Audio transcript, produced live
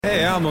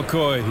Hey, Al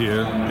McCoy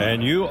here,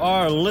 and you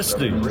are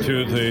listening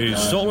to the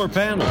Solar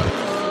Panel.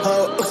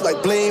 Looks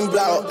like bling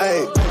blow,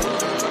 ayy.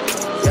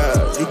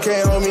 Yeah, you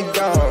can't hold me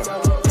down.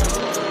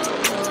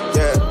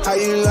 Yeah, how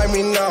you like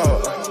me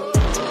now?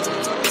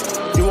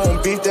 You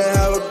want beef, then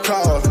have a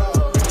call.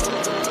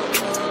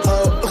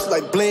 Looks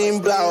like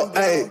bling blow,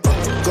 ayy.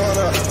 Going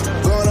up,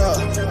 going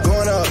up,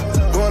 going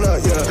up, going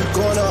up, yeah.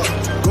 Going up,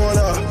 going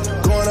up,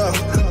 going up,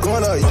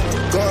 going up,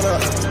 yeah. Going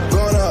up,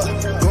 going up,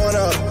 going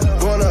up,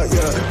 going up,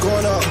 yeah.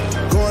 Going up,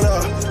 going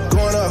up,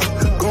 going up,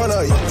 going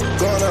up, yeah.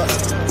 Going up,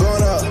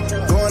 going up,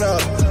 going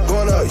up,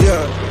 going up,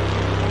 yeah.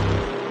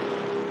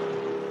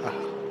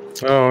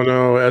 Oh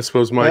no,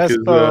 Espo's mic is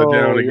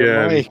down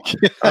again.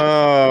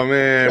 Oh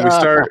man,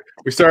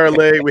 we started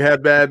late. We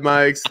had bad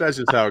mics. That's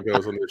just how it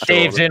goes on this show.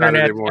 Dave's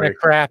internet's gonna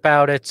crap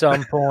out at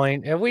some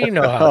point, and we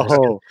know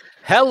how.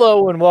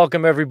 Hello and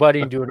welcome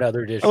everybody to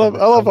another edition. I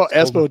love how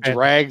Espo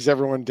drags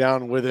everyone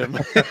down with him.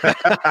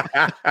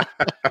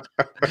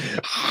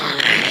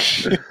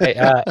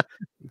 Hey,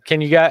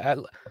 can you guys?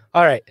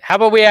 All right, how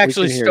about we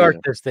actually start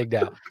this thing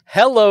now?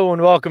 Hello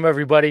and welcome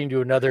everybody to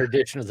another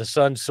edition of the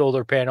Sun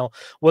Solar Panel.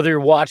 Whether you're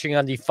watching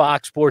on the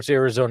Fox Sports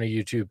Arizona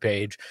YouTube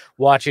page,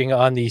 watching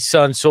on the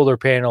Sun Solar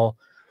Panel,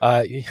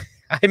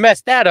 I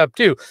messed that up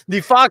too.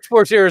 The Fox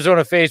Sports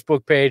Arizona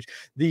Facebook page,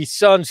 the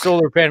Sun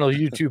Solar Panel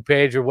YouTube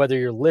page, or whether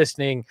you're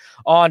listening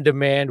on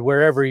demand,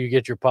 wherever you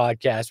get your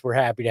podcast, we're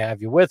happy to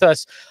have you with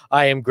us.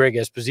 I am Greg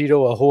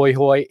Esposito. Ahoy,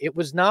 hoy. It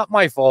was not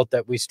my fault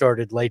that we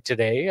started late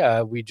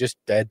today. We just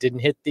didn't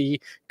hit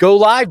the go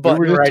live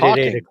button right at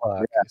 8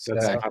 o'clock. Yeah,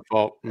 that's my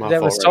fault.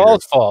 That was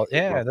Saul's fault.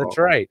 Yeah, that's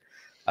right.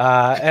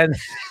 And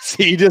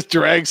see, he just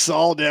drags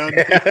Saul down.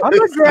 I'm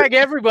going to drag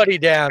everybody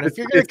down. If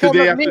you're going to come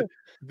at me.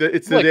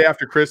 It's the day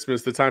after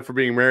Christmas. The time for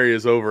being merry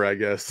is over, I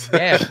guess.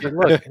 Yeah,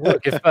 look.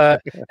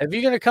 If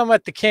you're gonna come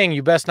at the king,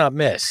 you best not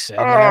miss. And,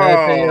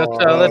 that's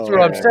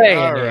what I'm saying.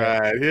 All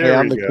right, here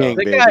I'm we the go.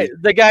 king,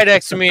 the guy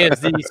next to me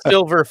is the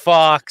Silver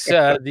Fox,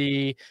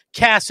 the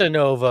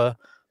Casanova.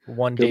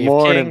 One Good Dave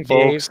morning,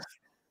 King. folks. Dave,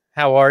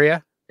 how are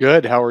you?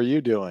 Good. How are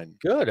you doing?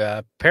 Good.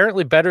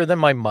 Apparently better than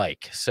my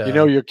mic. So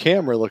your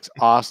camera looks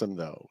awesome,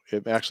 though.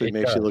 It actually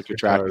makes you look It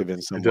attractive does.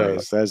 in some It does.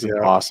 ways. That's an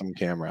Yeah. awesome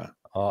camera.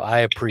 Oh, I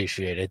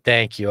appreciate it.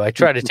 Thank you. I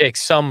try to take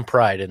some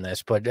pride in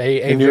this, but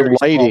And your very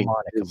small lighting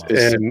monicum.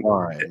 is And-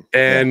 fine.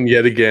 And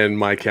yet again,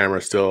 my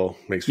camera still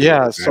makes me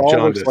Yeah, look Saul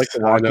jaundiced. looks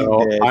like the I Walking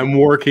know. Dead. I'm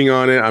working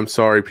on it. I'm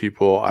sorry,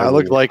 people. I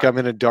look like I'm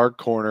in a dark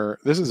corner.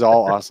 This is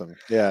all awesome.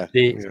 Yeah,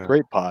 The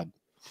great pod.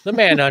 The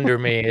man under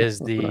me is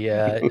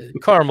the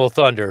Carmel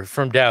Thunder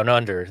from Down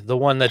Under, the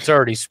one that's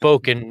already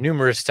spoken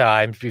numerous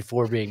times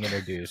before being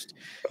introduced.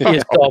 He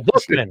is Saul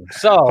Bookman.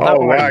 Saul, how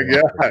Oh are my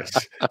you? gosh.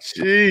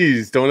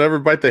 Jeez. Don't ever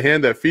bite the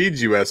hand that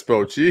feeds you,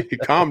 Espo. Gee,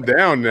 calm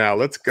down now.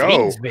 Let's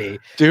go. Feeds me.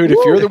 Dude, if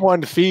you're the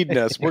one feeding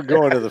us, we're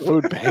going to the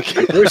food bank.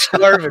 We're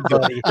starving,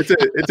 buddy.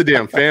 It's a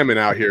damn famine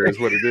out here, is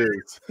what it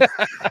is.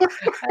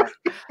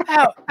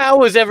 How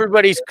was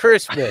everybody's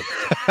Christmas?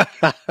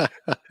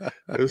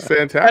 It was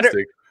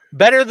fantastic.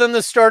 Better than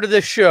the start of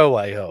the show,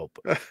 I hope.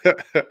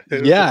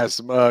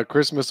 Yes,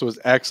 Christmas was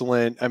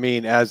excellent. I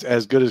mean, as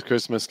good as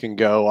Christmas can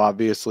go.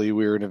 Obviously,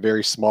 we were in a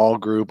very small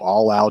group,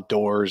 all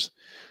outdoors,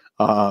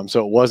 so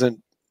it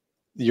wasn't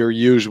your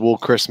usual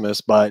Christmas,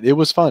 but it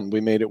was fun.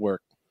 We made it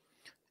work.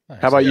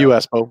 How about you,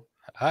 Espo?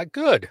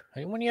 Good.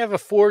 When you have a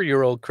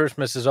 4-year-old,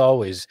 Christmas is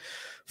always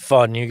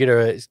fun. You get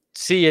to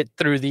see it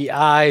through the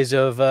eyes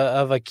of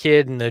a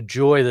kid and the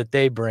joy that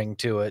they bring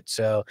to it.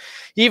 So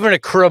even a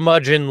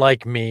curmudgeon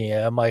like me,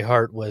 my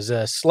heart was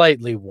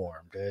slightly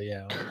warmed.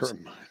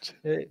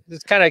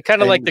 It's kind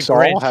of like the Saul,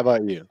 Grinch. how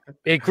about you?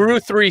 It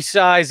grew 3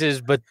 sizes,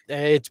 but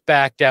it's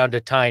back down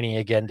to tiny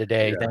again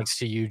today, Yeah. thanks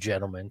to you,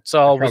 gentlemen.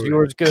 Saul, was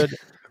yours good?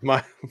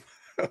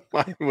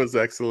 Mine was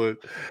excellent.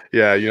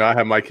 Yeah, I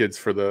have my kids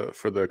for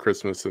the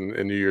Christmas and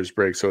New Year's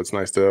break, so it's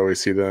nice to always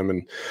see them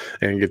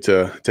and get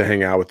to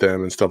hang out with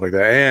them and stuff like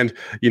that. And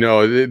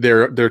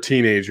they're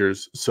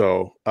teenagers,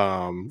 so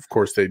of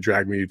course they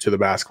dragged me to the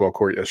basketball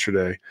court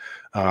yesterday.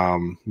 I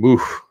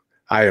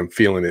am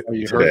feeling it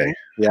today.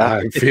 Yeah,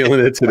 I'm feeling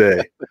it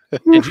today.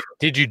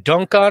 Did you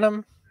dunk on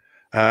him?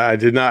 I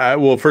did not.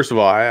 Well, first of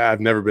all,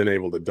 I've never been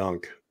able to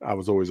dunk. I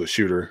was always a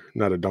shooter,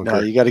 not a dunker. No,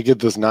 you got to get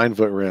those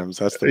 9-foot rims.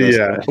 That's the best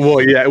Yeah. one.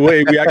 Well, yeah.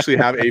 We actually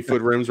have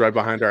 8-foot rims right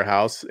behind our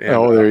house.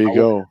 And, There you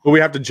go. But we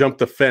have to jump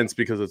the fence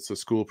because it's a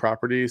school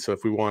property. So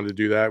if we wanted to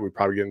do that, we'd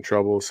probably get in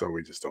trouble. So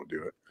we just don't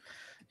do it.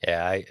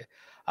 Yeah,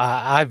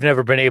 I've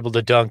never been able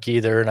to dunk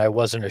either, and I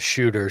wasn't a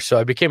shooter, so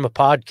I became a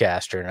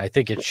podcaster, and I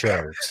think it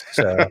shows.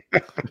 So,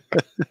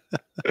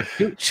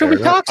 should we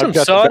talk some I've got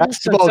the Suns?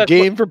 basketball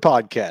game for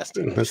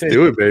podcasting. Let's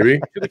do it, baby.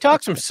 Should we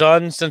talk some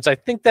Suns? Since I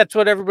think that's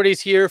what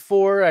everybody's here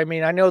for. I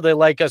mean, I know they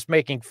like us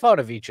making fun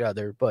of each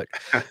other, but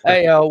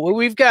hey,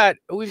 we've got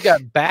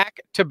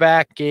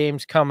back-to-back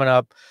games coming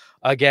up.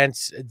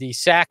 against the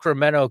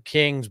Sacramento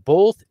Kings,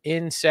 both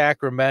in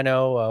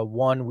Sacramento.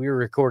 One, we were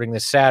recording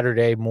this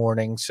Saturday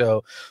morning,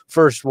 so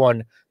first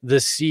one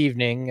this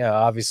evening.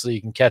 Obviously,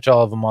 you can catch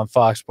all of them on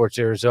Fox Sports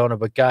Arizona.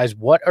 But, guys,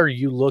 what are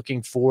you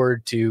looking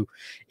forward to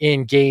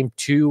in Game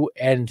 2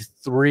 and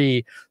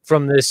 3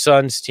 from this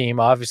Suns team?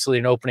 Obviously,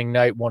 an opening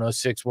night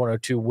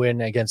 106-102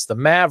 win against the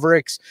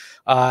Mavericks.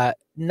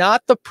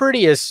 Not the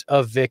prettiest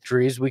of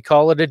victories. We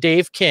call it a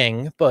Dave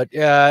King, but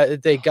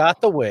they got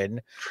the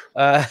win.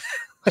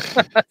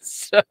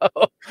 So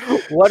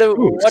what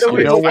do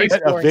we know?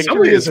 A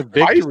victory is a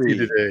victory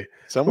today.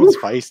 Someone's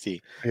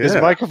feisty. Yeah. His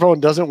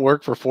microphone doesn't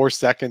work for 4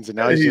 seconds, and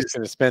now he's just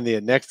going to spend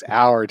the next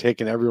hour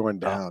taking everyone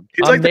down.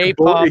 I'm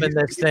napalming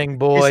this thing,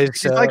 boys.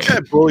 He's like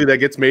that bully that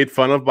gets made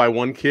fun of by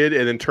one kid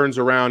and then turns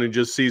around and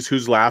just sees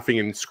who's laughing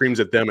and screams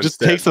at them.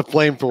 Just takes the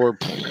flamethrower.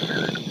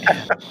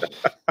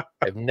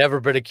 I've never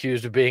been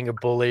accused of being a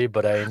bully,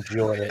 but I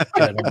enjoy it,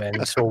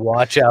 gentlemen. So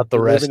watch out the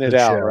rest of the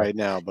show right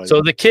now. Buddy.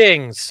 So the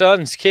Kings,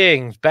 Suns,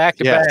 Kings, back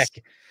to back,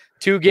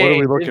 2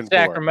 games in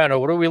Sacramento.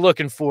 What are we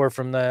looking for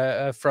from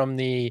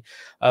the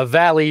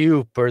Valley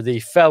Oop or the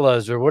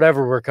Fellas or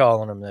whatever we're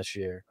calling them this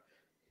year?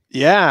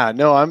 Yeah,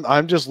 no,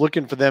 I'm just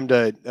looking for them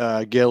to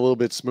get a little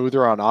bit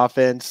smoother on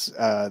offense.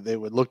 They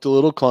looked a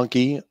little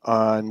clunky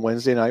on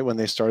Wednesday night when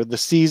they started the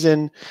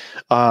season,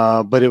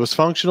 but it was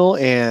functional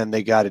and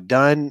they got it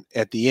done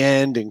at the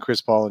end. And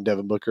Chris Paul and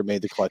Devin Booker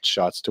made the clutch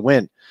shots to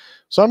win.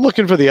 So I'm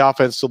looking for the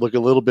offense to look a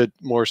little bit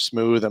more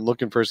smooth. I'm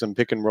looking for some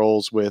pick and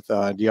rolls with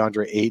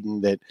DeAndre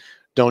Ayton that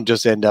don't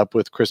just end up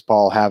with Chris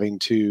Paul having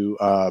to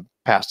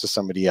pass to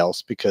somebody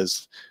else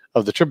because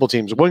of the triple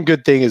teams. One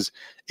good thing is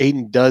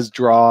Ayton does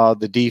draw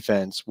the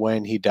defense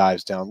when he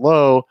dives down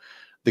low.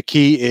 The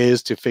key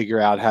is to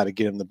figure out how to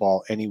get him the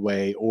ball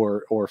anyway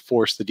or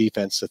force the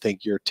defense to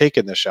think you're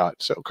taking the shot.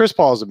 So Chris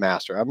Paul is a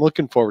master. I'm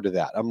looking forward to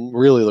that. I'm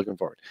really looking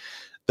forward.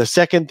 The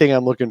second thing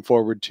I'm looking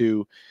forward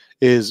to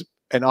is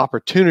an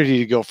opportunity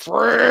to go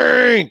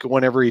Frank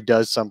whenever he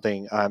does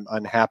something I'm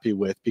unhappy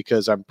with,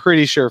 because I'm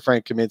pretty sure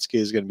Frank Kaminsky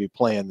is going to be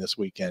playing this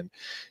weekend.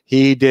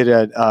 He did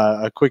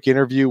a quick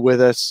interview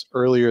with us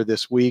earlier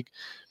this week.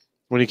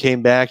 When he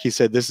came back, he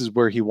said this is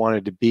where he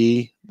wanted to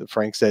be.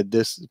 Frank said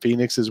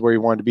Phoenix is where he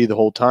wanted to be the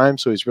whole time,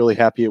 so he's really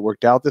happy it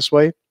worked out this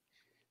way.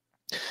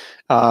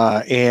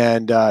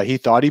 And he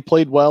thought he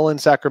played well in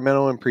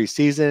Sacramento in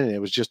preseason, and it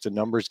was just a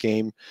numbers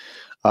game.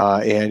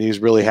 And he's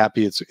really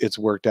happy it's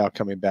worked out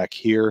coming back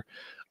here.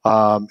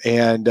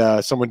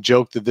 And someone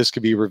joked that this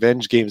could be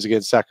revenge games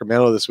against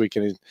Sacramento this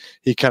weekend. And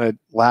he kind of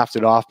laughed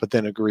it off, but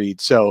then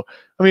agreed. So,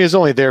 I mean, he's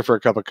only there for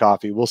a cup of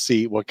coffee. We'll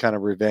see what kind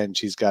of revenge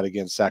he's got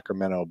against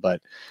Sacramento.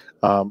 But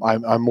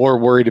I'm more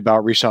worried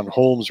about Richaun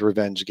Holmes'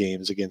 revenge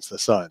games against the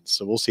Suns.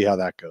 So we'll see how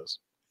that goes.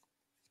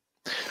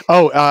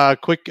 Oh,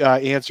 quick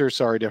answer.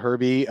 Sorry to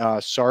Herbie.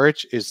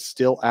 Saric is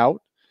still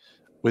out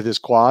with his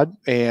quad.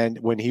 And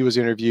when he was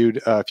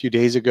interviewed a few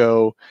days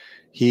ago,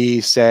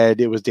 he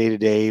said it was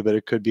day-to-day, but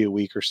it could be a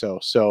week or so.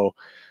 So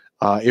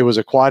it was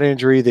a quad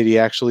injury that he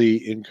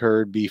actually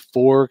incurred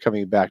before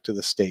coming back to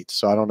the States.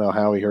 So I don't know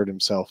how he hurt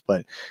himself,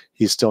 but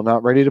he's still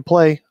not ready to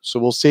play. So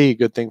we'll see.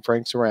 Good thing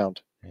Frank's around.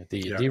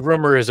 The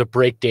rumor is a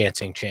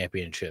breakdancing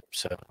championship.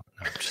 So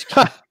I'm just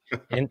kidding.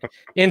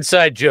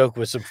 Inside joke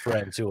with some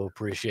friends who will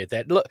appreciate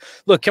that.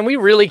 Look, can we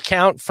really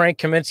count Frank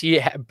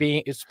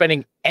Kaminsky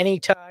spending any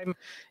time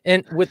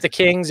with the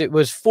Kings? It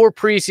was 4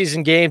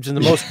 preseason games in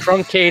the most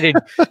truncated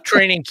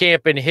training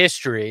camp in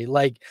history.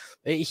 Like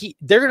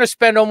they're going to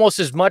spend almost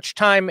as much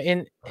time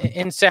in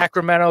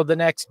Sacramento the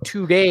next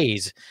 2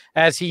 days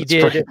as he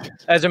did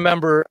as a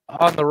member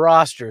on the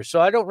roster. So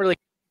I don't really.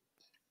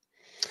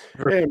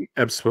 And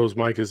I suppose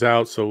Mike is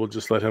out, so we'll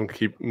just let him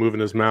keep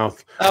moving his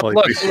mouth.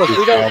 Look,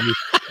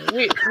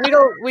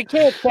 we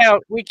can't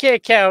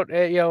count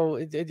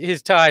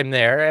his time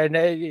there, and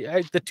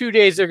the 2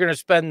 days they're going to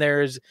spend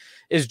there is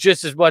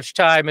just as much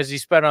time as he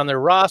spent on their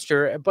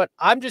roster. But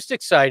I'm just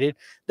excited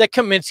that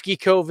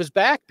Kaminsky Cove is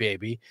back,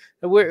 baby.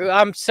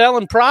 I'm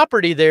selling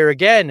property there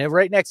again,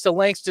 right next to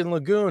Langston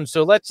Lagoon.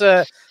 So let's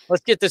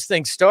get this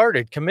thing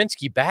started.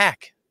 Kaminsky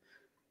back.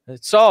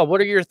 Saul,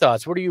 what are your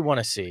thoughts? What do you want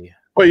to see?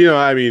 Well,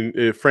 I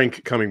mean,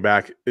 Frank coming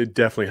back, it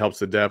definitely helps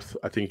the depth.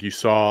 I think you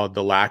saw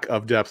the lack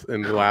of depth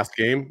in the last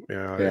game,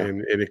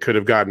 and it could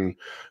have gotten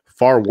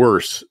far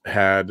worse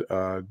had,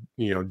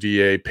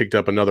 DA picked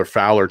up another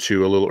foul or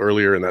two a little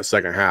earlier in that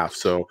second half.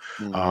 So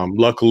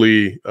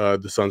luckily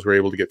the Suns were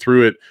able to get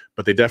through it,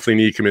 but they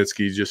definitely need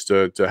Kaminsky just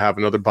to have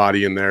another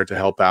body in there to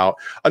help out,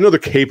 another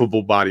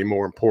capable body,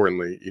 more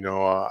importantly.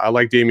 I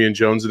like Damian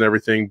Jones and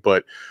everything,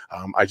 but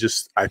I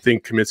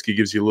think Kaminsky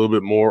gives you a little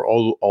bit more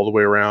all the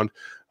way around.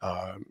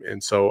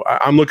 And so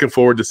I'm looking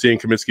forward to seeing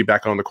Kaminsky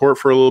back on the court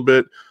for a little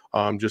bit,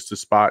 just to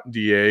spot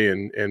DA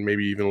and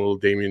maybe even a little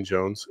Damian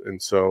Jones.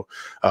 And so,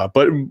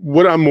 but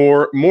what I'm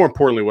more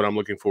importantly, what I'm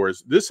looking for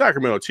is this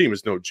Sacramento team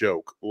is no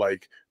joke.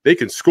 Like they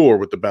can score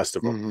with the best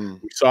of them. Mm-hmm.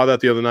 We saw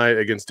that the other night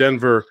against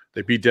Denver.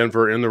 They beat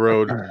Denver on the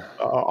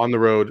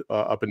road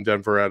up in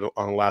Denver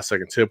on a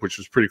last-second tip, which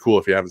was pretty cool.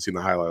 If you haven't seen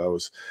the highlight, that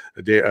was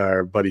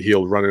Buddy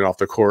Hield running off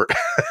the court.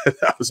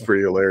 That was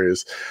pretty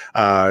hilarious.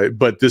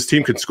 But this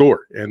team can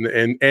score, and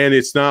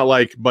it's not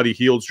like Buddy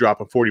Hield's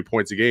dropping 40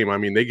 points a game. I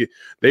mean,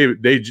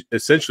 they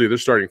essentially their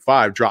starting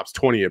five drops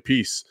 20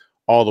 apiece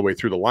all the way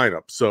through the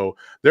lineup. So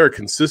they're a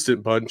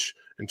consistent bunch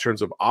in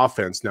terms of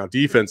offense. Now,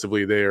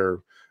 defensively,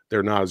 they're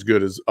not as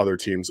good as other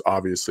teams,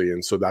 obviously,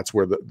 and so that's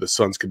where the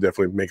Suns could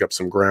definitely make up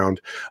some ground.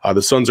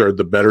 The Suns are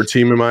the better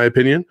team, in my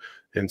opinion,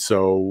 and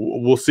so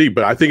we'll see.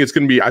 But I think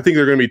they're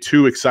going to be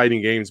two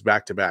exciting games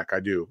back to back. I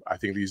do. I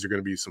think these are going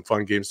to be some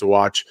fun games to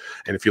watch,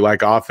 and if you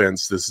like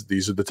offense,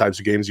 these are the types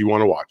of games you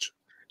want to watch.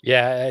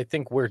 Yeah, I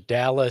think where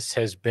Dallas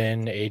has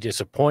been a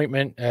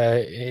disappointment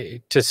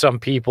to some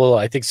people,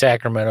 I think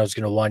Sacramento is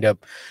going to wind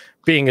up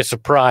being a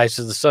surprise.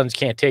 So the Suns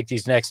can't take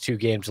these next two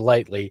games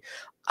lightly.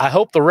 I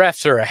hope the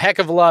refs are a heck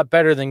of a lot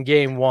better than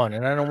game one.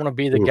 And I don't want to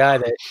be the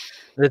guy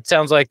that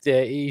sounds like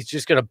he's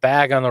just going to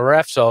bag on the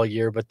refs all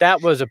year, but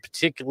that was a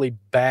particularly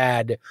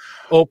bad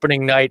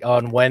opening night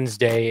on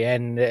Wednesday.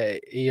 And,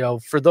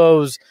 for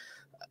those,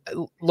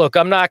 look,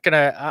 I'm not going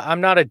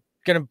to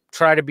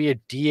try to be a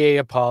DA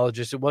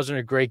apologist. It wasn't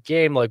a great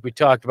game like we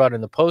talked about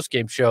in the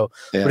post-game show.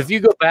 Yeah. But if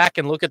you go back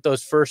and look at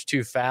those first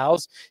two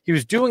fouls, he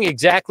was doing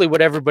exactly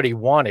what everybody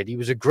wanted. He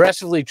was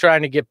aggressively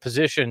trying to get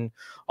position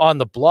on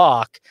the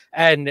block,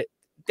 and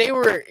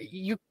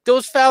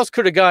those fouls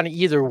could have gone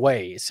either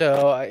way.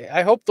 So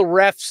I hope the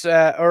refs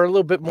are a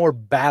little bit more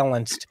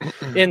balanced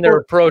in their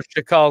approach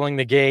to calling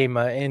the game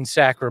in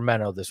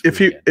Sacramento this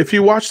weekend. If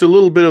you watched a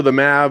little bit of the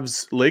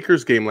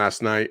Mavs-Lakers game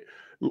last night,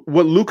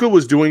 what Luka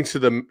was doing to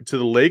the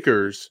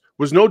Lakers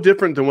was no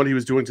different than what he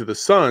was doing to the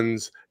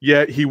Suns,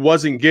 yet he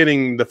wasn't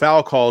getting the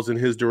foul calls in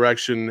his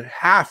direction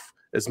half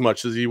as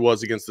much as he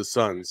was against the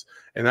Suns.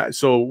 And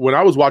so when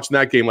I was watching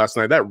that game last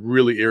night, that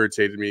really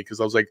irritated me because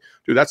I was like,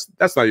 dude,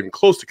 that's not even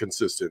close to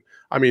consistent.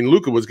 I mean,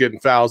 Luka was getting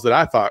fouls that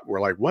I thought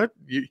were like, what?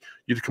 You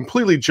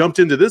completely jumped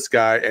into this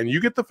guy and you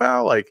get the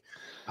foul? Like,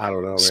 I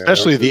don't know, man.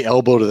 Especially the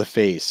elbow to the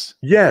face.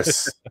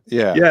 Yes.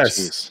 Yeah. Yes.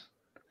 Geez.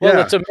 Well,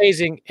 It's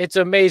amazing. It's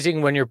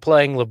amazing when you're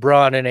playing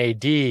LeBron and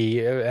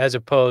AD as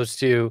opposed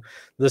to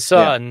the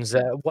Suns.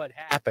 What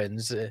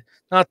happens?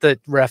 Not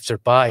that refs are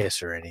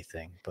biased or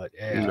anything, but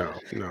no.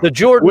 The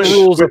Jordan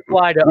rules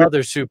apply to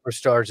other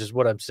superstars, is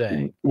what I'm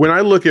saying. When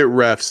I look at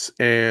refs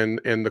and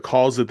the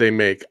calls that they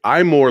make,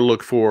 I more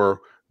look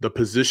for the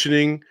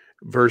positioning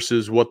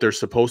versus what they're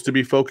supposed to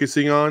be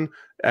focusing on,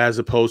 as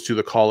opposed to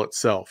the call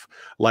itself.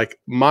 Like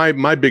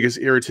my biggest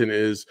irritant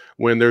is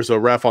when there's a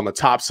ref on the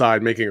top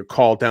side making a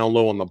call down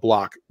low on the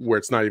block where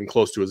it's not even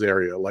close to his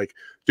area. Like,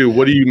 dude,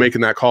 what are you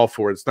making that call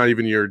for? It's not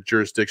even your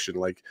jurisdiction.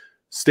 Like,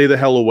 stay the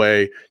hell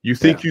away. You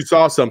think you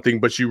saw something,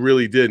 but you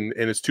really didn't,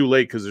 and it's too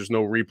late because there's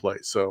no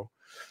replay. So,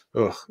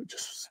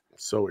 just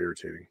so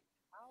irritating.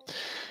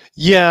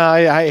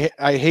 Yeah,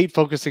 I hate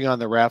focusing on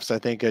the refs. I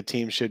think a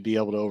team should be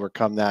able to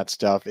overcome that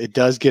stuff. It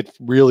does get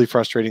really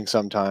frustrating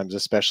sometimes,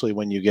 especially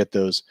when you get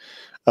those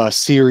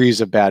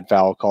series of bad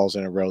foul calls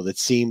in a row that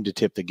seem to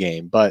tip the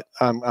game. But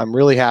I'm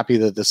really happy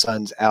that the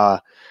Suns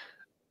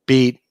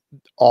beat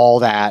all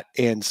that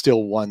and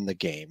still won the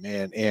game.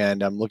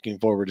 And I'm looking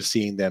forward to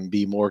seeing them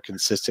be more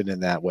consistent in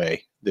that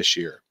way this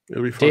year.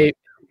 It'll be fun.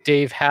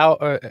 Dave, how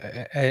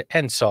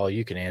and Saul,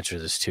 you can answer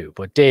this too,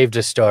 but Dave,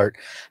 to start,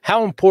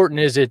 how important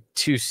is it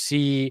to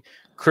see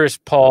Chris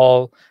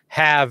Paul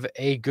have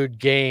a good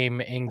game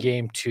in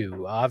game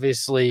two?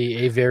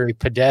 Obviously, a very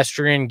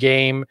pedestrian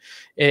game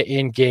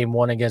in game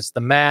one against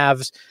the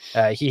Mavs.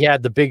 He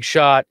had the big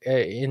shot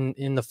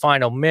in the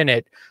final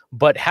minute,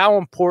 but how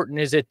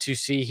important is it to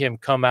see him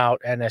come out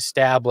and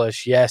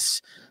establish,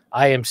 yes,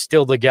 I am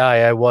still the guy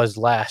I was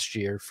last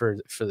year for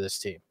this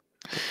team?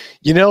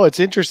 You know, it's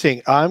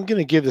interesting. I'm going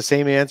to give the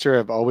same answer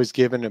I've always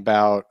given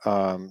about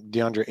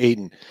DeAndre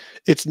Ayton.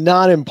 It's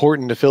not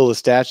important to fill the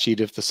stat sheet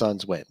if the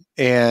Suns win.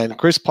 And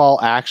Chris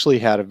Paul actually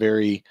had a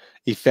very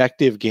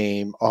effective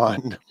game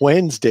on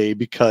Wednesday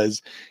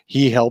because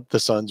he helped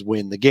the Suns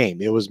win the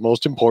game. It was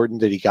most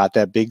important that he got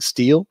that big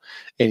steal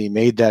and he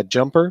made that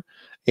jumper.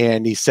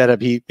 And he set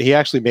up, he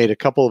actually made a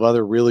couple of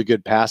other really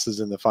good passes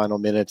in the final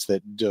minutes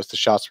that just the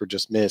shots were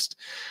just missed.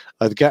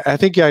 I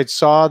think I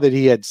saw that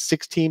he had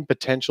 16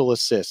 potential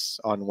assists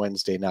on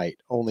Wednesday night,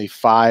 only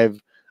 5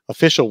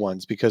 official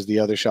ones because the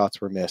other shots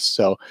were missed.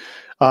 So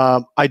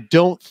I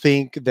don't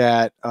think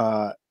that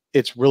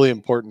it's really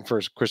important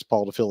for Chris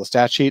Paul to fill the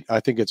stat sheet.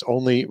 I think it's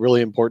only really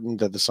important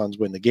that the Suns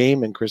win the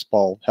game and Chris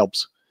Paul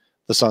helps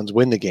the Suns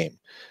win the game.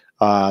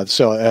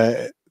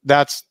 So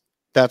that's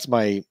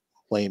my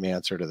lame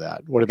answer to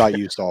that. What about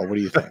you, Saul? What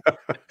do you think?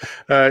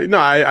 No,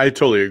 I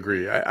totally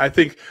agree. I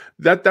think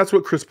that's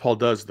what Chris Paul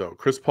does, though.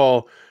 Chris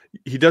Paul,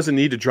 he doesn't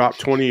need to drop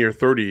 20 or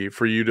 30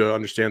 for you to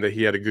understand that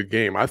he had a good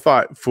game. I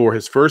thought for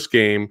his first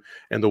game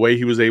and the way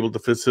he was able to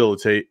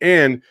facilitate,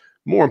 and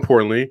more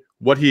importantly,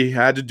 what he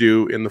had to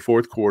do in the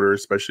fourth quarter,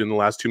 especially in the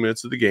last 2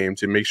 minutes of the game,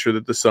 to make sure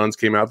that the Suns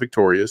came out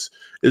victorious,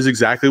 is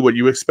exactly what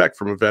you expect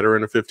from a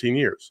veteran of 15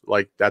 years.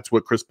 Like, that's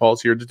what Chris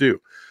Paul's here to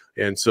do.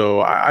 And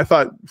so I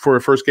thought for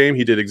a first game,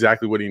 he did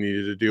exactly what he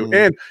needed to do.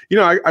 And,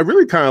 I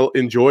really kind of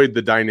enjoyed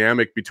the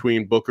dynamic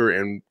between Booker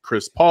and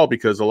Chris Paul,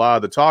 because a lot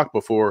of the talk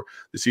before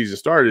the season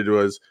started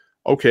was,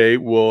 okay,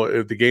 well,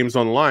 if the game's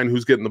on the line,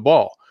 who's getting the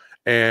ball?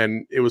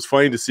 And it was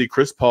funny to see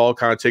Chris Paul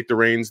kind of take the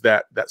reins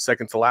that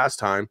second to last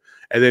time.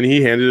 And then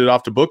he handed it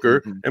off to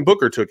Booker, and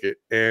Booker took it.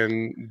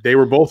 And they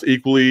were both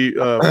equally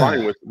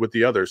fine with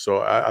the other.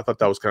 So I thought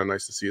that was kind of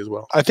nice to see as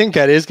well. I think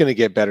that is going to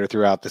get better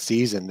throughout the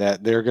season,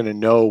 that they're going to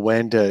know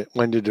when to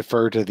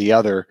defer to the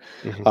other.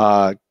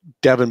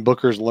 Devin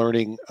Booker's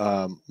learning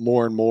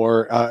more and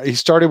more. He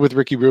started with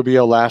Ricky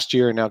Rubio last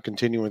year and now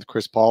continuing with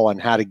Chris Paul on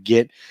how to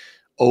get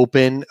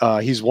open.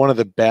 He's one of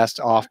the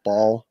best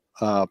off-ball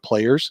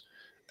players.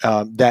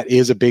 That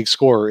is a big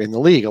scorer in the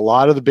league. A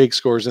lot of the big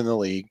scorers in the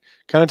league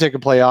kind of take a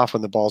play off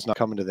when the ball's not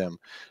coming to them.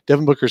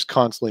 Devin Booker's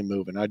constantly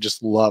moving. I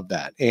just love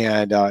that.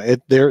 And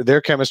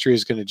their chemistry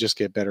is going to just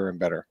get better and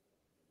better.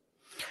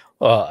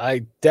 Well,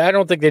 I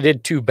don't think they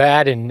did too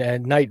bad in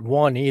night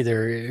one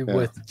either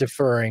with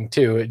deferring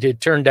too.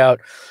 It turned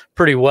out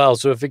pretty well.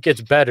 So if it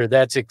gets better,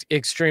 that's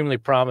extremely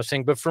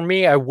promising. But for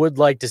me, I would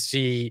like to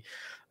see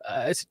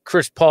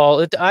Chris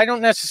Paul. I don't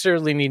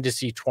necessarily need to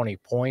see 20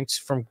 points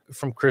from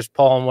Chris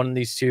Paul in one of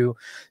these two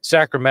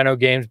Sacramento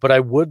games, but I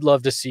would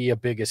love to see a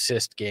big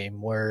assist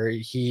game where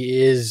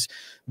he is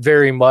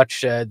very much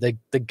the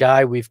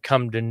guy we've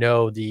come to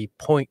know, the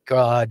point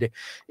guard,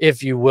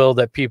 if you will,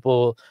 that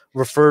people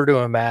refer to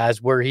him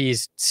as, where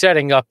he's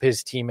setting up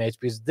his teammates,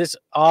 because this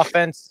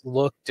offense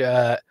looked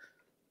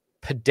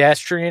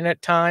pedestrian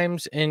at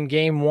times in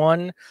game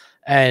one.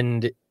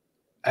 And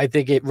I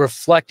think it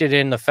reflected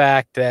in the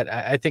fact that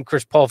I think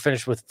Chris Paul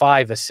finished with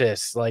 5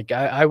 assists. Like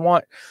I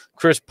want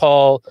Chris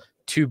Paul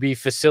to be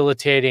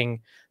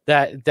facilitating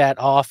that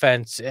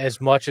offense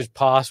as much as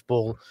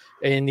possible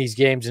in these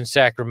games in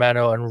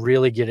Sacramento and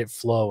really get it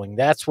flowing.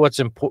 That's what's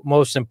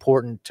most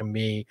important to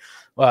me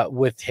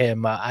with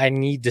him. I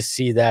need to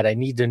see that. I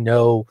need to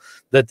know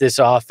that this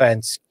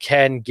offense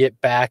can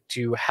get back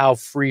to how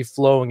free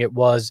flowing it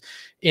was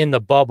in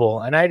the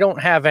bubble. And I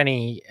don't have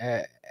any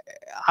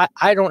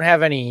I don't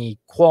have any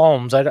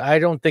qualms. I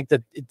don't think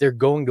that they're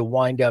going to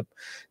wind up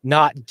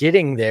not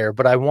getting there,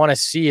 but I want to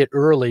see it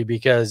early,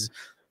 because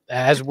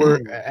as we're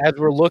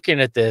looking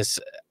at this,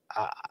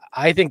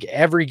 I think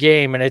every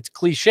game, and it's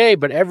cliche,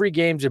 but every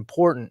game's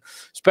important,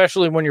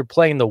 especially when you're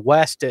playing the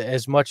West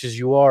as much as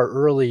you are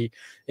early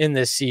in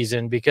this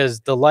season,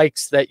 because the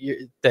likes that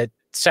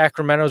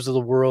Sacramento's of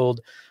the world,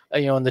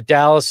 and the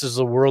Dallases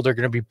of the world are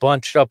going to be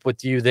bunched up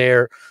with you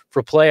there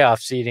for playoff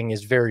seeding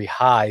is very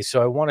high.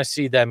 So I want to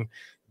see them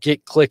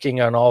get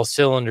clicking on all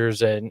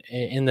cylinders and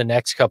in the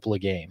next couple of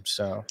games.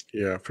 So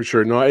yeah, for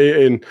sure. No,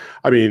 and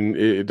I mean,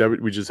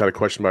 we just had a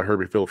question by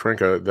Herbie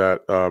Filafranca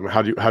that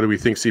how do we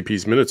think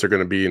CP's minutes are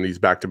going to be in these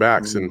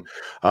back-to-backs? And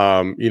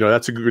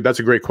that's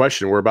a great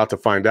question. We're about to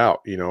find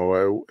out.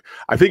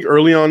 I think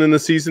early on in the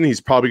season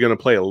he's probably going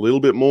to play a little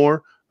bit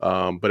more.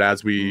 But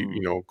as we,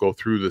 go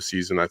through the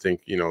season, I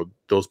think,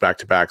 those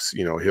back-to-backs,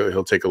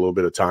 he'll take a little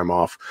bit of time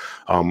off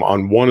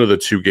on one of the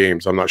 2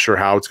 games. I'm not sure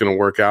how it's going to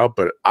work out,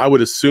 but I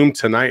would assume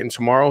tonight and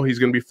tomorrow he's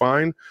going to be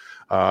fine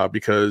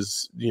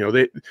because,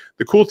 the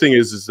cool thing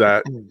is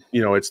that,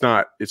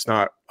 it's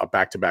not a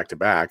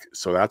back-to-back-to-back.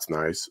 So that's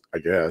nice, I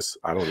guess.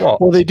 I don't know.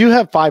 Well, they do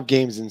have 5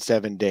 games in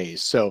 7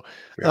 days. So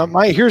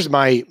here's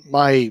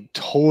my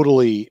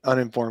totally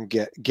uninformed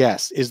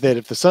guess is that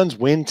if the Suns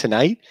win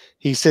tonight,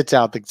 he sits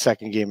out the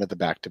second game of the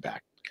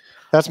back-to-back.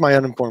 That's my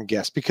uninformed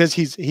guess, because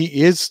he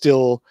is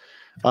still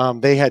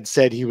they had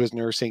said he was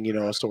nursing,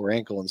 a sore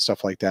ankle and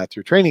stuff like that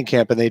through training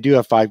camp, and they do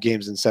have 5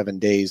 games in 7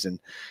 days. And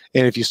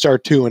if you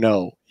start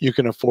 2-0, you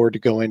can afford to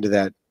go into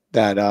that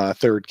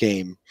third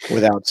game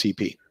without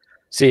CP.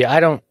 See, I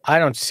don't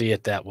see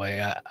it that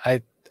way.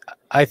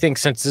 I think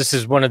since this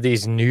is one of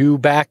these new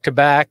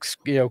back-to-backs,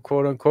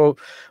 quote unquote,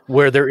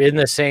 where they're in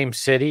the same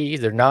city,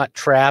 they're not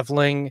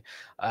traveling.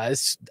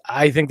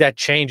 I think that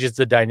changes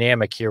the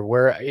dynamic here,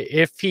 where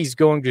if he's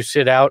going to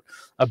sit out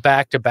a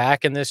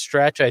back-to-back in this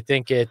stretch, I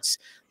think it's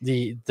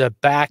the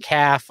back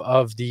half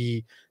of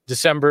the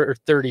December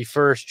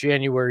 31st,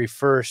 January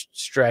 1st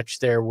stretch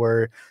there,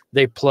 where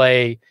they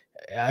play,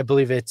 I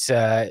believe it's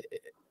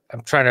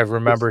I'm trying to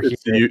remember.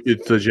 It's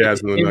the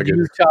Jazz and the Nuggets,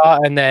 Utah,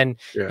 and then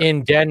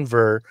in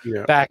Denver,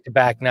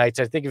 back-to-back nights.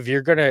 I think if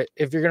you're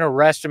gonna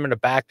rest him in a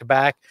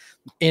back-to-back,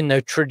 in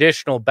the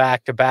traditional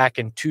back-to-back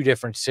in 2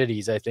 different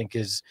cities, I think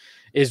is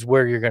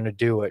where you're going to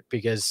do it,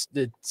 because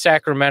the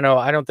Sacramento,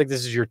 I don't think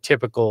this is your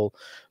typical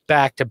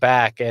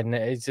back-to-back. And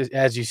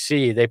as you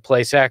see, they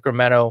play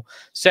Sacramento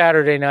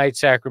Saturday night,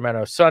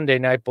 Sacramento Sunday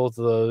night. Both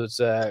of those,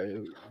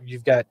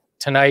 you've got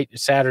tonight,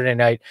 Saturday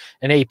night,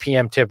 an 8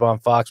 p.m. tip on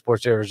Fox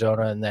Sports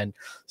Arizona, and then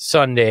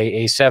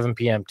Sunday, a 7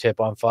 p.m. tip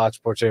on Fox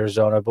Sports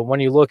Arizona. But when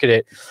you look at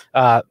it,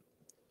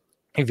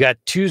 You've got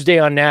Tuesday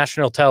on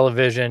national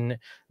television.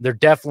 They're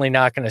definitely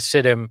not going to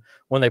sit him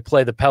when they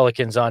play the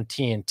Pelicans on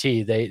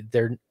TNT.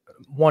 They're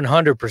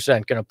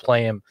 100% going to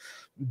play him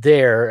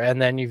there.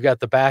 And then you've got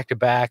the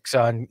back-to-backs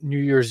on New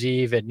Year's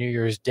Eve and New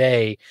Year's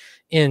Day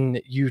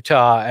in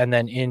Utah and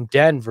then in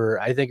Denver.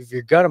 I think if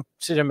you're going to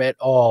sit him at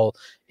all,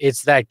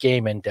 it's that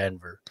game in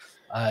Denver.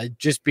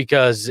 Just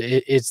because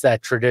it's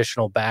that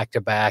traditional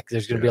back-to-back.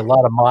 There's going to be a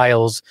lot of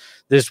miles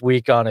this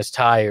week on his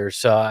tires.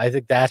 So I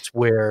think that's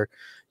where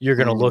you're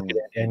going to look at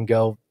it and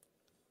go,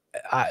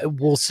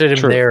 we'll sit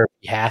him there if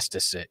he has to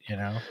sit, you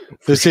know.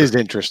 This is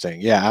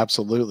interesting. Yeah,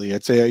 absolutely.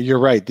 It's you're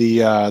right.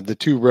 The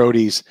two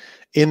roadies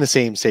in the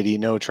same city,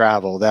 no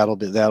travel. That'll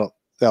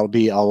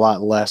be a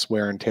lot less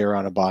wear and tear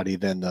on a body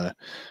than the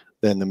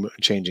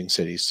changing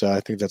cities. So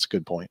I think that's a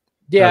good point.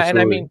 Yeah,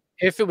 Absolutely. and I mean,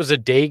 if it was a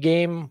day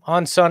game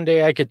on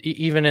Sunday, I could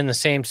even in the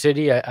same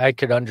city, I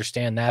could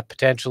understand that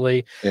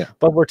potentially. Yeah.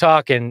 But we're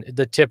talking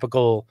the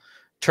typical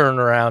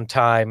turnaround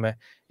time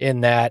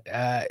in that.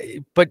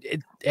 But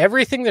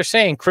everything they're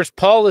saying, Chris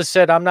Paul has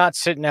said, I'm not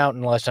sitting out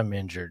unless I'm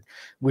injured.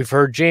 We've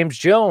heard James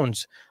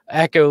Jones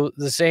echo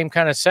the same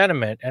kind of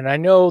sentiment. And I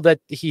know that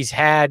he's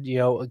had,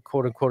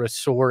 quote unquote, a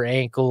sore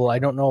ankle. I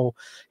don't know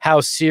how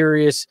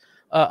serious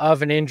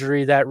of an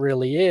injury that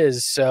really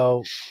is.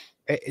 So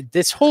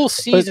this whole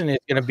season is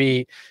going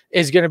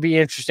to be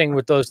interesting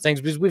with those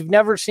things because we've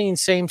never seen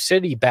same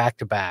city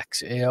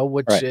back-to-backs,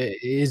 which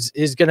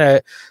is going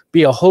to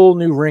be a whole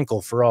new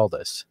wrinkle for all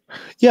this.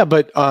 Yeah,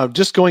 but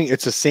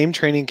it's the same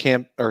training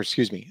camp,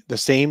 the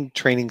same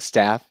training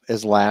staff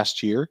as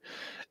last year.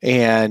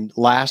 And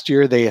last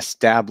year they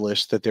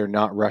established that they're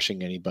not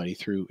rushing anybody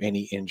through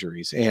any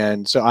injuries.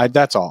 And so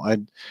that's all.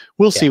 And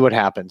we'll see what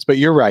happens. But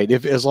you're right.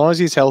 As long as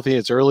he's healthy,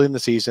 it's early in the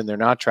season, they're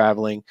not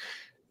traveling.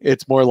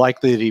 It's more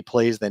likely that he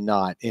plays than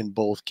not in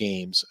both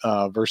games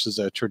versus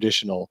a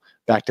traditional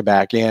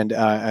back-to-back. And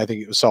I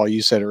think it was Saul,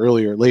 you said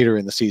earlier, later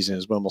in the season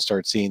is when we'll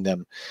start seeing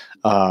them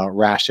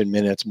ration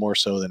minutes more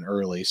so than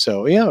early.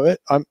 So,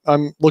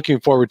 I'm looking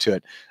forward to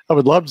it. I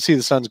would love to see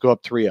the Suns go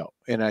up 3-0,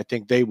 and I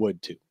think they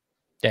would too.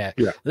 Yeah.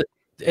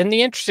 And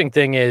the interesting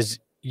thing is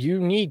you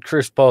need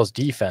Chris Paul's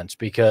defense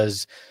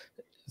because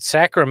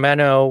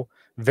Sacramento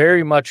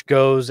very much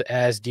goes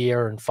as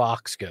De'Aaron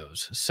Fox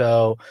goes.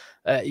 So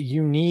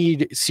you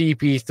need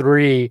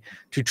CP3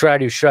 to try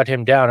to shut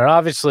him down. And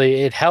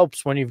obviously it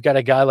helps when you've got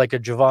a guy like a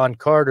Javon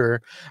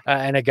Carter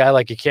and a guy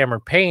like a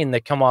Cameron Payne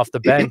that come off the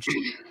bench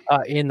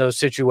in those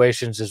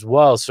situations as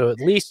well. So at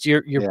least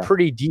you're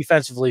pretty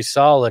defensively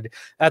solid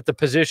at the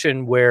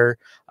position where,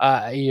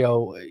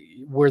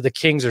 where the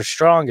Kings are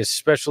strongest,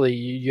 especially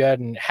you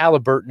had in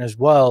Halliburton as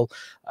well,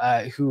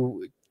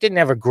 who didn't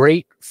have a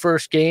great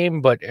first game,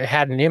 but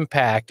had an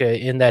impact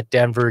in that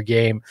Denver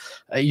game.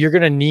 You're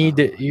going to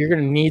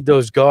need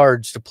those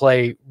guards to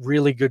play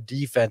really good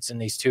defense in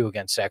these two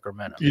against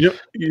Sacramento.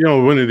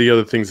 One of the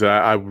other things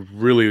that I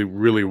really,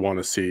 really want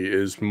to see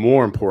is,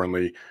 more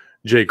importantly,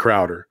 Jay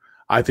Crowder.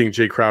 I think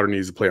Jay Crowder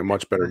needs to play a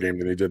much better game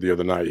than he did the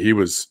other night. He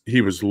was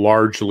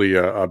largely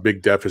a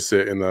big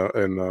deficit in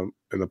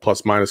the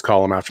plus minus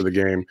column after the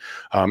game.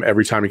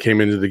 Every time he came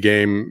into the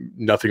game,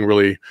 nothing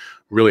really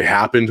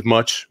happened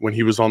much when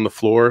he was on the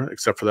floor,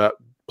 except for that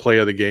play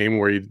of the game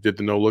where he did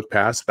the no look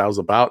pass. That was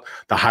about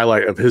the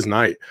highlight of his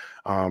night.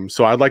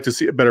 So I'd like to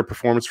see a better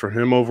performance from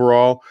him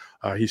overall.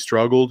 He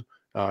struggled.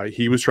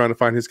 He was trying to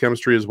find his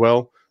chemistry as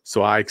well.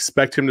 So I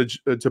expect him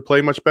to play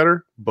much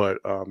better, but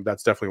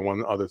that's definitely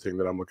one other thing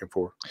that I'm looking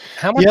for.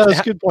 That's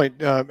a good point.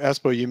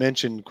 Espo, you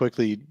mentioned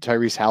quickly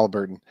Tyrese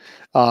Halliburton.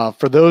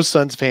 For those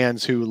Suns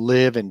fans who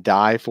live and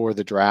die for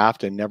the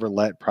draft and never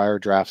let prior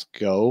drafts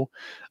go,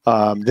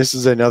 this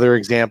is another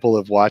example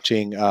of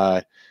watching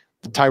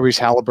Tyrese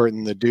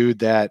Halliburton, the dude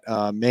that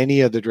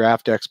many of the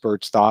draft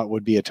experts thought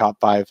would be a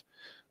top 5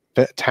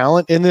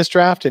 talent in this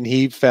draft, and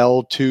he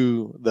fell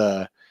to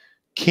the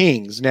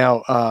Kings.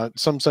 Now,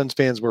 some Suns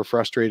fans were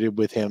frustrated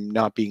with him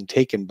not being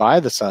taken by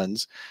the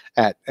Suns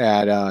at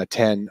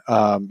 10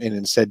 and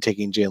instead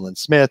taking Jalen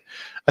Smith.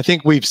 I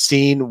think we've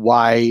seen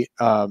why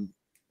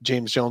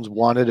James Jones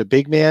wanted a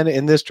big man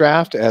in this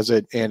draft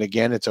and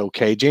again, it's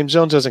okay. James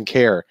Jones doesn't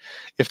care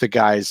if the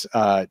guy's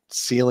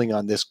ceiling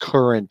on this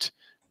current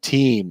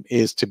team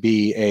is to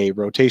be a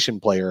rotation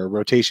player, a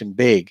rotation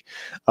big,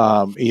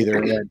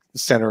 either at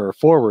center or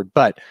forward.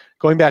 But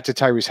going back to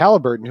Tyrese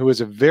Halliburton, who is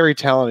a very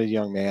talented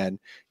young man,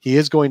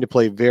 he's probably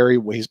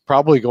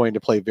going to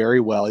play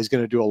very well. He's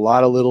going to do a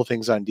lot of little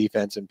things on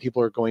defense, and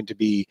people are going to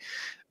be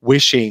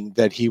wishing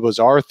that he was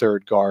our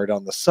third guard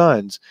on the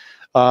Suns.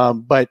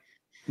 But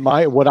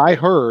what I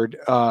heard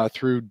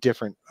through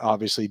different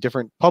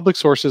public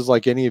sources,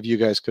 like any of you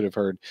guys could have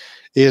heard,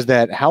 is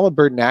that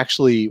Halliburton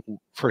actually,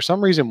 for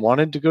some reason,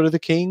 wanted to go to the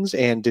Kings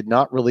and did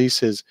not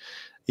release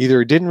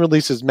either didn't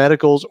release his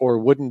medicals or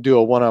wouldn't do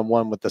a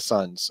one-on-one with the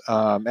Suns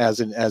as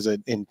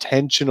an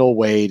intentional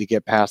way to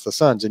get past the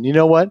Suns. And you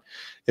know what?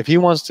 If he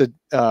wants to,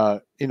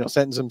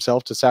 sentence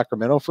himself to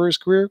Sacramento for his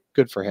career,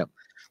 good for him.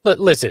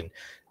 Listen,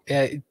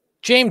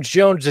 James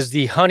Jones is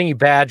the honey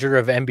badger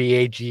of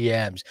NBA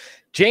GMs.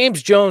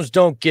 James Jones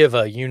don't give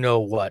a you know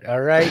what,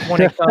 all right,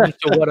 when it comes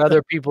to what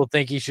other people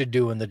think he should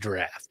do in the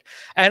draft.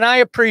 And I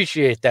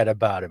appreciate that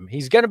about him.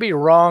 He's going to be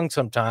wrong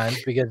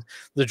sometimes because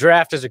the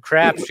draft is a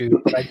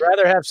crapshoot, but I'd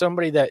rather have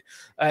somebody that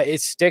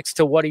it sticks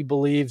to what he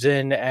believes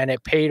in, and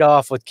it paid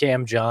off with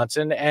Cam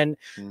Johnson. And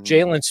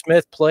Jalen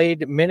Smith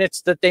played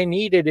minutes that they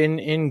needed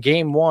in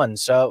game one.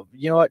 So,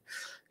 you know what?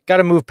 Got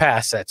to move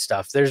past that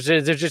stuff. There's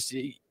just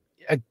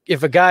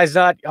if a guy's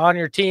not on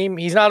your team,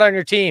 he's not on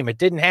your team. It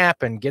didn't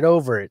happen. Get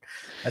over it.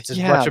 That's as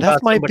much about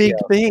that's my big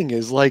else. thing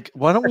is like,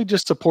 why don't we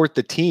just support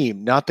the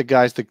team, not the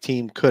guys the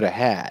team could have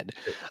had?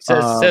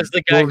 Says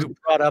the guy who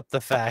brought up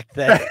the fact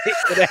that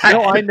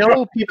no, I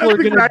know people are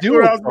going to do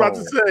what it. I was about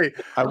to say.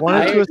 I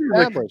wanted to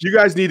establish. You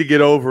guys need to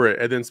get over it,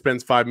 and then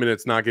spends 5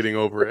 minutes not getting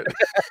over it.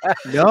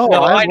 No,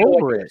 I I'm know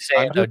over it.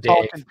 I'm just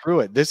talking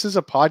through it. This is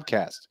a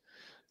podcast.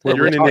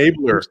 You're an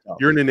enabler.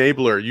 You're an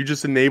enabler. You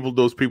just enabled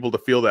those people to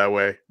feel that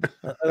way.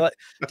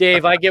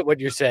 Dave, I get what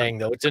you're saying,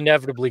 though. It's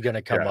inevitably going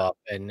to come up,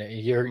 and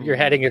you're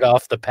heading it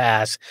off the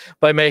pass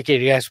by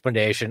making an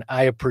explanation.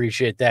 I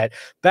appreciate that.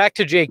 Back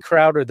to Jay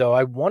Crowder, though.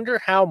 I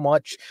wonder how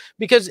much,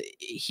 because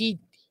he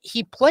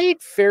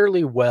played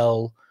fairly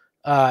well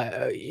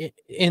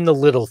in the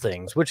little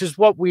things, which is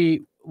what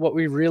we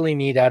really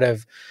need out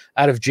of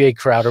Jay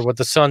Crowder, what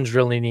the Suns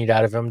really need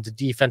out of him, the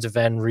defensive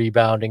end,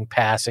 rebounding,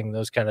 passing,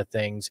 those kind of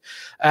things.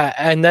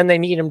 And then they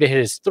need him to hit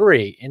his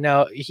three. And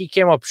now he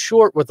came up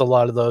short with a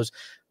lot of those.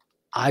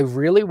 I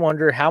really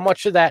wonder how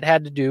much of that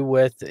had to do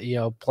with,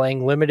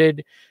 playing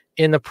limited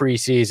in the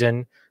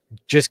preseason,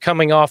 just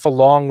coming off a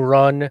long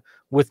run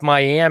with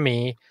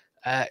Miami.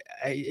 I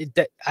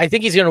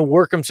think he's going to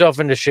work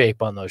himself into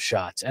shape on those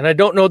shots. And I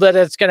don't know that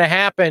that's going to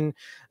happen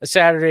a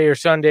Saturday or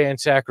Sunday in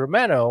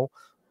Sacramento,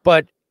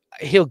 but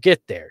he'll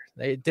get there.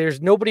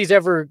 There's nobody's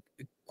ever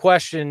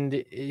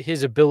questioned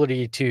his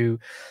ability to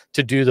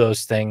do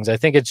those things. I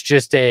think it's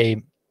just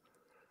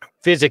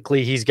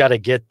physically he's got to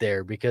get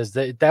there, because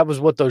that was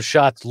what those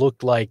shots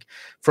looked like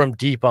from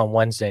deep on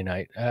Wednesday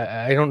night.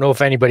 I don't know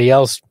if anybody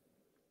else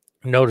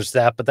noticed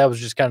that, but that was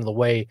just kind of the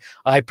way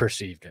I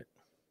perceived it.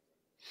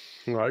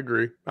 No, I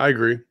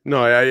agree.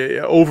 No, I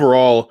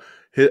overall,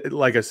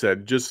 like I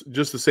said, just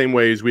the same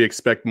way as we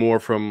expect more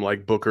from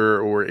like Booker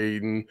or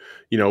Ayton,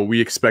 we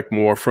expect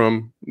more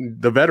from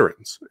the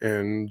veterans,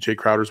 and Jay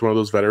Crowder is one of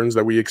those veterans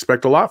that we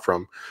expect a lot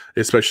from,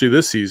 especially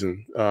this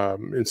season.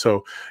 And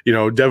so,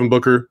 Devin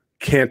Booker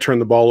can't turn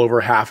the ball over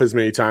half as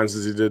many times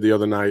as he did the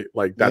other night.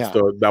 Like that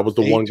was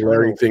the one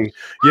glaring thing.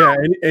 Yeah.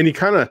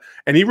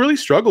 And he really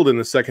struggled in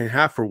the second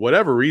half for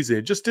whatever reason.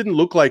 It just didn't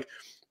look like,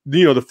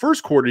 the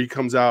first quarter he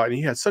comes out and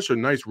he had such a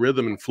nice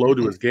rhythm and flow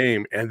to his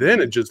game. And then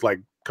it just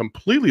like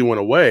completely went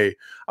away.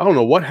 I don't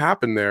know what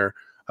happened there.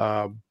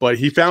 But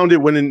he found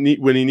it when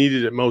he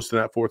needed it most in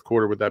that fourth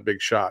quarter with that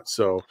big shot.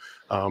 So,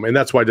 and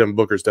that's why Devin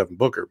Booker's Devin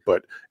Booker.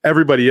 But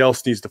everybody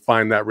else needs to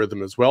find that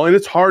rhythm as well. And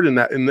it's hard in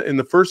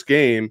the first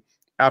game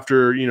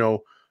after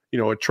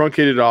a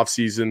truncated off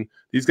season.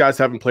 These guys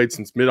haven't played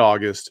since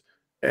mid-August,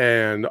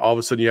 and all of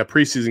a sudden you have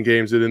preseason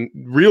games, and then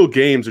real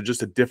games are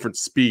just a different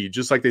speed.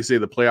 Just like they say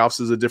the playoffs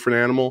is a different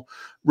animal,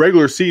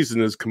 regular season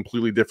is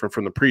completely different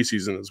from the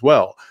preseason as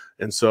well.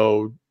 And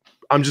so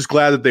I'm just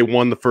glad that they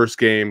won the first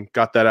game,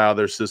 got that out of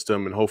their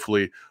system, and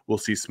hopefully we'll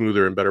see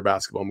smoother and better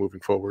basketball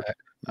moving forward.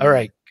 All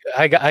right.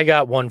 I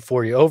got one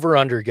for you. Over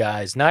under,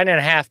 guys.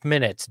 9.5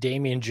 minutes,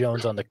 Damian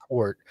Jones on the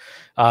court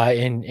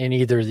in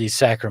either of these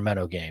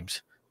Sacramento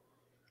games.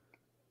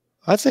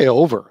 I'd say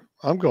over.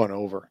 I'm going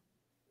over.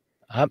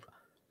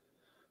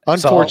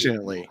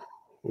 Unfortunately.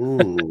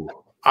 Ooh.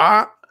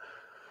 I'm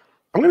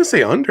going to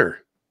say under.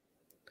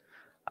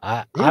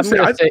 I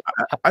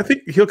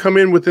think he'll come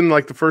in within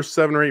like the first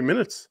 7 or 8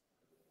 minutes.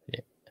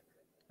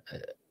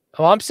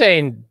 Well, I'm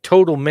saying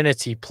total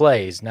minutes he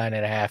plays,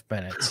 9.5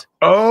 minutes.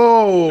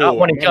 Oh, not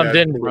when he comes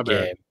into the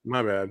game.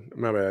 My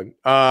bad.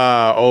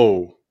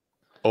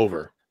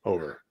 Over.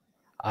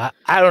 I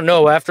don't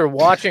know. After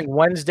watching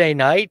Wednesday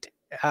night,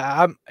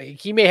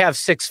 he may have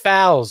 6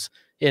 fouls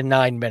in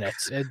 9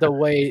 minutes. The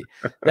way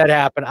that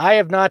happened, I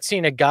have not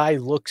seen a guy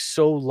look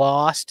so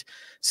lost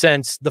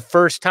since the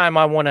first time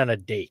I went on a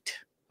date.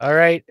 All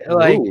right,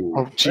 like,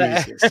 oh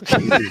Jesus,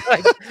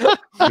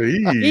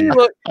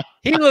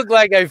 he looked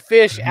like a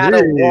fish out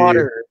of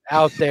water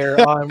out there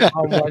on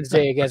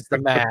Wednesday against the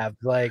Mavs.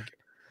 Like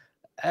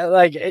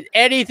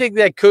anything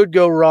that could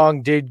go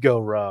wrong did go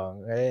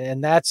wrong,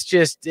 and that's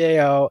just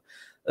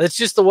that's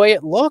just the way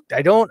it looked.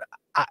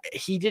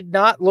 He did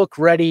not look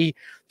ready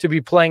to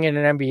be playing in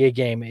an NBA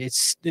game.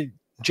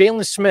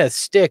 Jalen Smith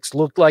sticks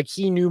looked like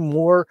he knew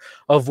more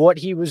of what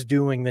he was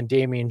doing than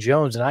Damian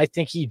Jones, and I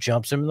think he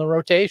jumps him in the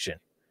rotation.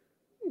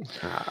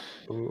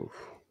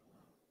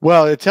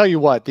 Well, I tell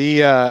you what,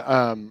 the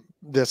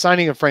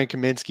signing of Frank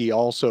Kaminsky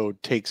also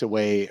takes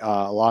away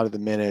a lot of the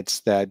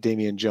minutes that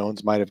Damian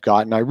Jones might have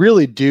gotten. I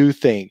really do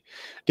think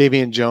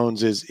Damian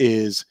Jones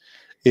is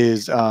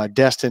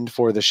destined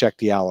for the Cheick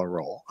Diallo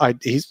role.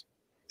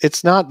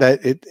 It's not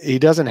that he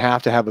doesn't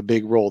have to have a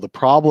big role. The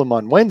problem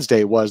on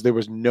Wednesday was there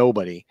was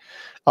nobody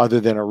other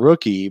than a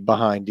rookie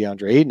behind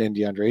DeAndre Ayton, and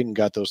DeAndre Ayton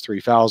got those 3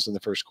 fouls in the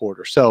first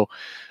quarter. So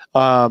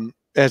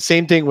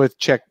same thing with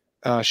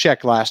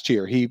Sheck last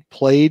year. He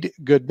played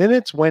good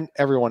minutes when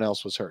everyone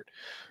else was hurt.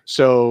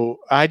 So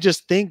I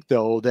just think,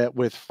 though, that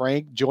with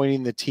Frank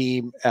joining the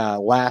team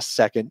last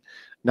second,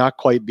 not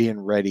quite being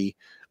ready,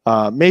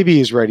 maybe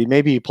he's ready.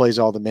 Maybe he plays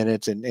all the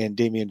minutes and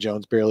Damian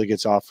Jones barely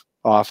gets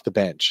off the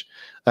bench.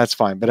 That's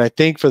fine. But I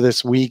think for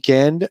this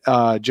weekend,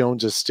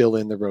 Jones is still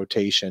in the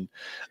rotation.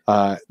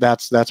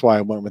 That's why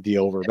I went with the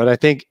over. But I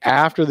think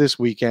after this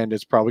weekend,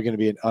 it's probably going to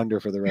be an under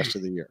for the rest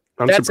of the year.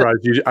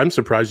 I'm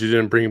surprised you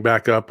didn't bring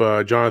back up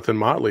Jonathan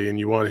Motley and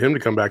you wanted him to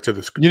come back to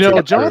the school.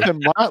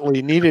 Jonathan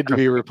Motley needed to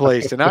be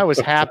replaced, and I was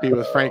happy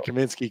with Frank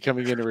Kaminsky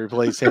coming in to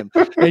replace him.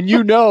 And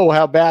you know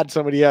how bad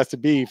somebody has to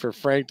be for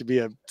Frank to be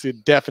a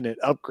definite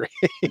upgrade.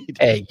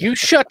 Hey, you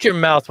shut your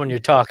mouth when you're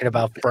talking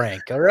about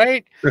Frank, all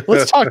right?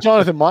 Let's talk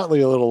Jonathan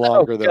Motley a little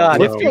longer, though. God,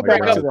 Let's go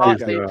back up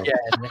Motley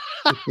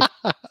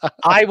again.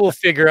 I will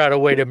figure out a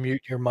way to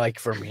mute your mic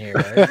from here.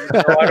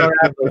 I don't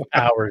have those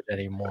powers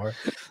anymore.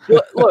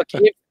 Look,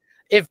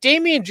 if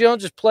Damian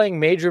Jones is playing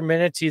major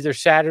minutes either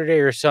Saturday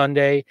or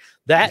Sunday,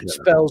 that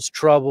spells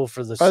trouble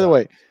for the Suns. By the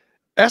way,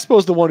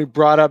 Espo's the one who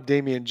brought up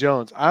Damian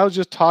Jones. I was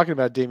just talking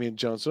about Damian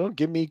Jones, so don't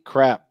give me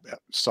crap,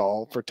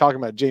 Saul, for talking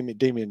about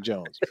Damian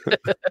Jones.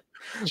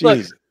 Jeez.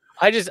 Look,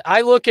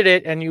 I look at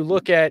it, and you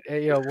look at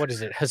what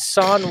is it?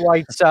 Hassan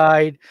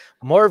Whiteside,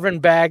 Marvin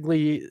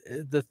Bagley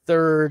the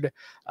third.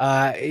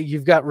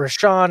 You've got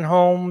Rashawn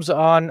Holmes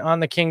on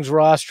the Kings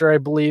roster, I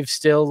believe.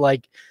 Still,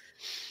 like,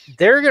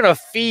 they're gonna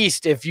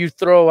feast if you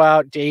throw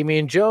out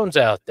Damian Jones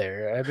out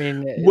there. I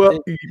mean,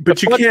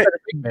 but you can't.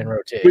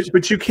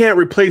 But you can't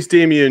replace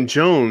Damian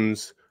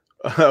Jones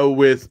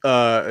with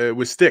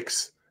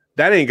Sticks.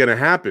 That ain't gonna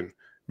happen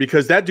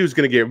because that dude's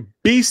gonna get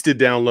beasted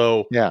down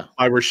low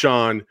by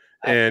Rashawn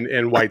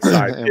and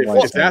Whiteside.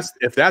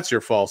 if that's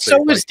your fault.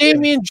 So is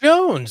Damian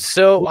Jones.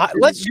 So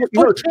let's just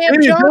put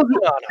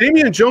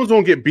Damian Jones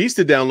won't get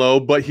beasted down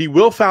low, but he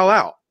will foul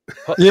out.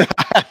 Yeah,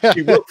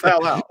 he will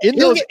foul out in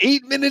those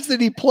 8 minutes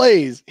that he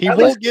plays. He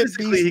won't get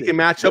beasted. He can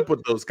match up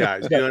with those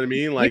guys. You know what I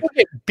mean? Like, he'll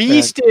get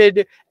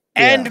beasted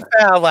and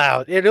foul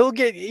out. You're going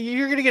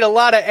to get a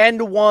lot of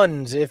end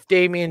ones if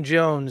Damian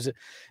Jones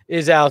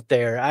is out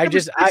there. I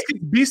get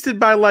beasted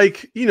by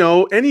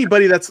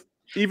anybody that's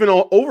even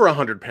over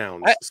 100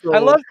 pounds. I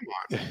love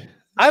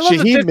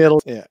Shaheem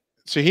Middleton. Yeah,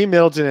 Shaheem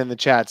Middleton in the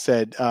chat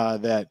said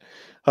that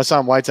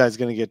Hassan Whiteside is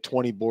going to get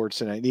 20 boards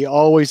tonight. He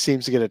always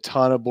seems to get a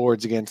ton of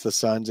boards against the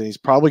Suns, and he's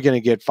probably going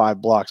to get 5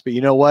 blocks. But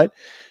you know what?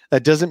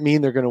 That doesn't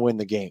mean they're going to win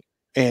the game.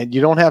 And you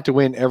don't have to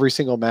win every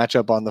single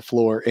matchup on the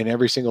floor in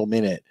every single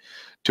minute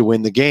to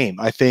win the game.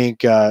 I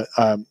think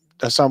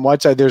Hassan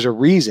Whiteside, there's a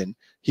reason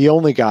he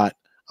only got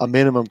a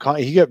minimum.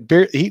 He got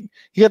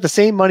the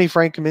same money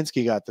Frank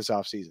Kaminsky got this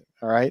offseason.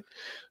 All right.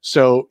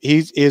 So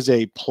he is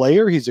a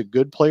player. He's a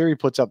good player. He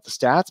puts up the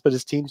stats, but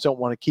his teams don't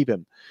want to keep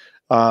him.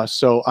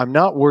 So I'm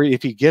not worried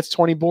if he gets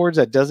 20 boards.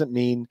 That doesn't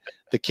mean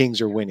the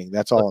Kings are winning.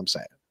 That's all I'm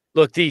saying.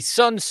 Look, the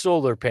Suns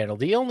Solar Panel,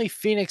 the only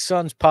Phoenix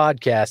Suns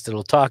podcast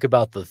that'll talk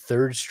about the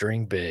third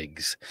string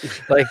bigs.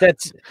 Like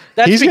that's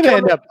he's going to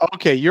end up.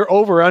 Okay, you're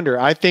over under.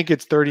 I think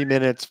it's 30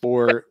 minutes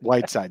for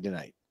Whiteside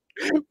tonight.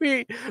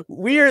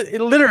 We're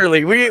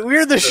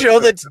the show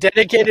that's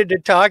dedicated to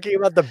talking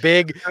about the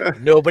big.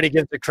 Nobody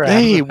gives a crap.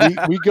 Hey,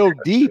 we go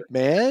deep,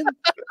 man.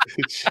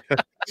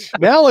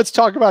 Now let's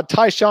talk about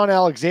Tyshawn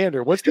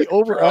Alexander. What's the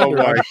over under?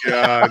 Oh my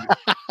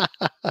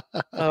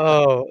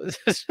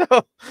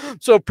God.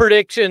 So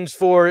predictions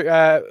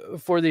for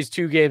these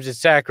two games in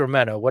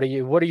Sacramento. What do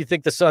you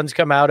think the Suns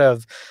come out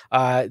of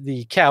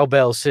the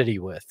Cowbell City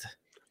with?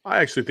 I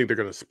actually think they're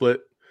going to split.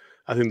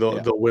 I think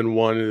they'll win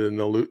one and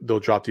then they'll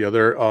drop the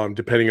other.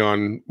 Depending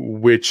on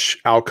which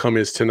outcome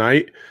is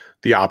tonight,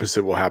 the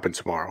opposite will happen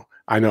tomorrow.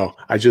 I know.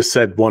 I just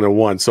said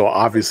 1-1, so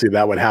obviously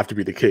that would have to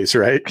be the case,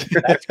 right?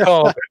 That's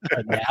called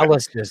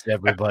analysis,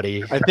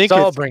 everybody. I think it's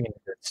all bringing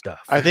good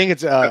stuff. I think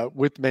it's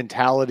with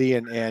mentality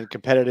and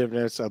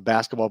competitiveness of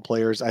basketball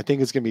players. I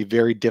think it's going to be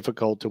very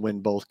difficult to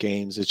win both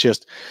games. It's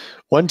just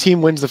one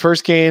team wins the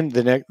first game,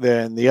 then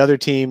the other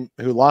team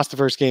who lost the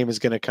first game is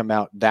going to come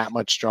out that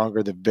much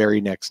stronger the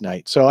very next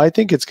night. So I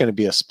think it's going to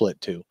be a split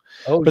too.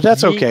 But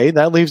that's okay.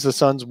 That leaves the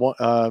Suns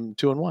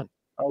 2-1.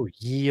 Oh,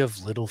 ye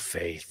of little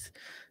faith.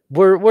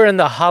 We're in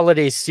the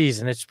holiday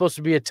season. It's supposed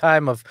to be a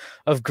time of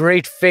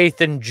great faith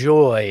and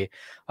joy.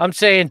 I'm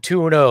saying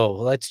 2-0.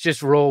 Let's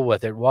just roll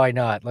with it. Why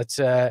not? Let's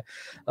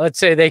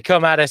say they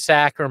come out of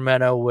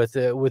Sacramento with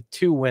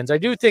 2 wins. I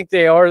do think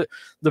they are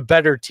the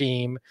better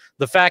team.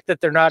 The fact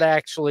that they're not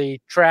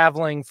actually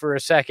traveling for a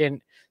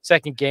second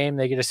game,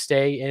 they get to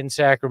stay in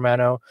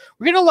Sacramento.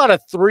 We're getting a lot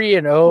of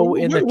 3-0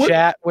 in the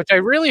chat, which I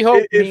really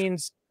hope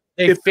means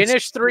they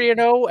finish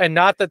 3-0 and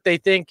not that they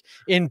think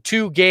in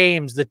 2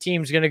 games the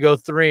team's going to go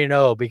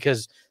 3-0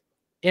 because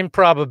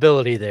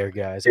improbability there,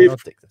 guys. I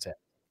don't think that's it.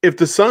 If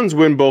the Suns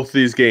win both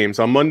these games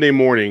on Monday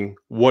morning,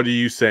 what are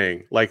you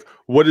saying? Like,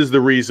 what is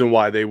the reason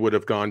why they would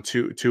have gone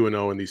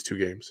 2-0 in these 2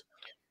 games?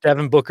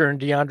 Devin Booker and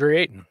DeAndre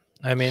Ayton.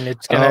 I mean,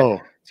 it's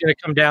gonna it's going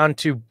to come down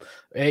to,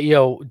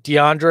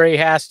 DeAndre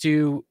has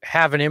to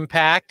have an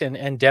impact,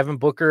 and Devin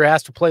Booker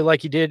has to play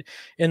like he did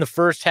in the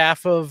first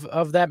half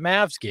of that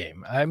Mavs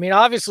game. I mean,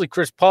 obviously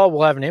Chris Paul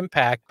will have an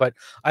impact, but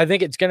I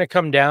think it's going to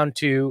come down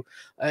to,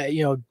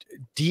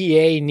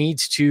 DA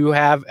needs to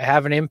have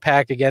an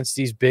impact against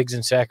these bigs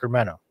in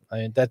Sacramento. I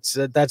mean, that's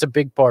a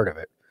big part of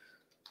it.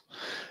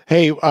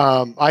 Hey,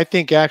 I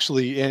think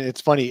actually, and it's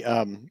funny.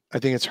 I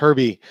think it's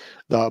Herbie,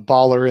 the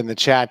baller in the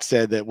chat,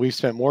 said that we've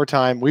spent more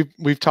time.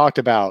 We've talked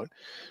about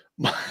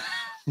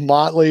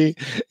Motley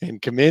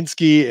and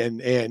Kaminsky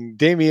and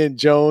Damian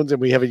Jones,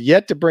 and we haven't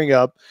yet to bring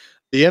up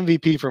the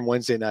MVP from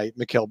Wednesday night,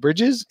 Mikal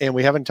Bridges, and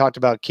we haven't talked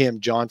about Cam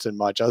Johnson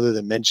much, other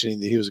than mentioning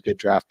that he was a good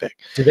draft pick.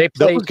 Do they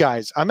play those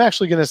guys? I'm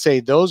actually going to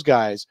say those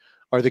guys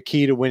are the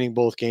key to winning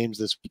both games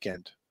this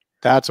weekend.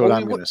 That's what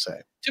I'm going to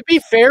say. To be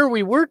fair,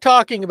 we were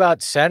talking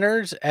about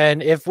centers,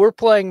 and if we're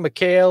playing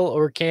Mikal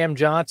or Cam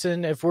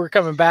Johnson, if we're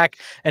coming back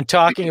and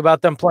talking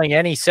about them playing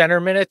any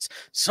center minutes,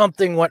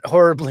 something went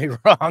horribly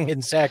wrong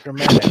in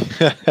Sacramento.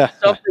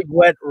 Something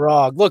went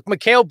wrong. Look,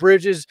 Mikal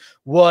Bridges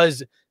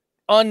was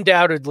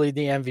undoubtedly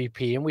the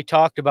MVP, and we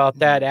talked about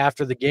that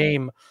after the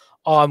game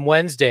on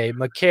Wednesday.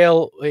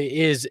 Mikal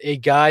is a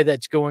guy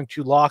that's going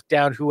to lock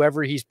down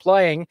whoever he's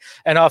playing,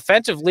 and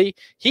offensively,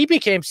 he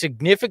became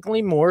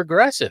significantly more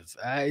aggressive.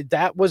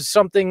 That was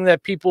something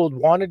that people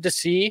wanted to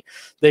see.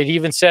 They'd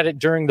even said it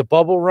during the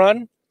bubble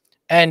run,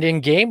 and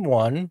in game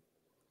one,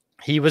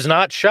 he was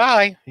not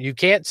shy. You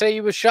can't say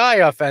he was shy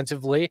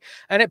offensively,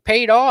 and it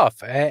paid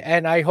off.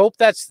 And I hope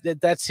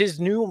that's his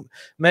new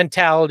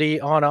mentality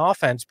on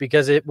offense,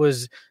 because it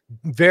was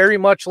very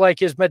much like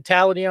his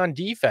mentality on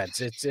defense.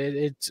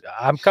 It's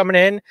I'm coming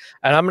in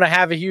and I'm going to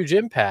have a huge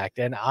impact.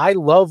 And I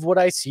love what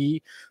I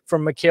see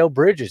from Mikal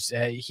Bridges.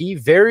 He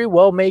very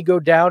well may go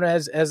down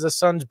as the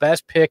Suns'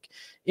 best pick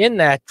in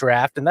that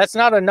draft. And that's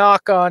not a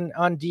knock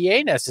on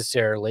DA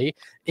necessarily.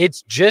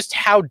 It's just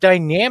how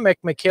dynamic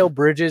Mikal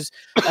Bridges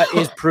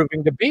is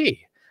proving to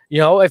be.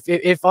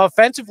 If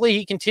offensively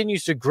he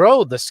continues to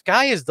grow, the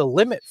sky is the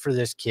limit for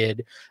this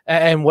kid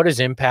and what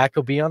his impact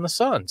will be on the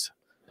Suns.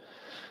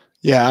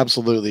 Yeah,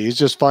 absolutely. He's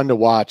just fun to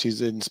watch.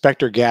 He's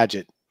Inspector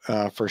Gadget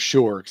for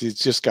sure, because he's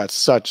just got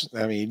such.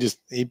 I mean,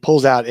 he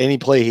pulls out any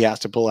play he has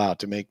to pull out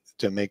to make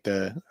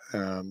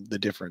the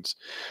difference.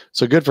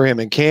 So good for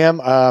him. And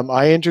Cam,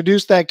 I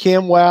introduced that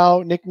Cam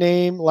Wow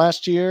nickname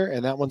last year,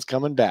 and that one's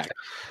coming back.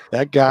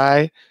 That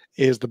guy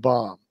is the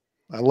bomb.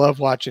 I love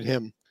watching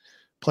him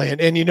playing.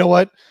 And you know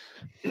what?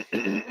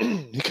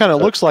 He kind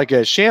of looks like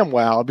a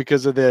ShamWow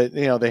because of the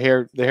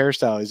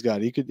hairstyle he's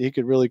got. He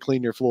could really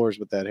clean your floors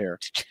with that hair.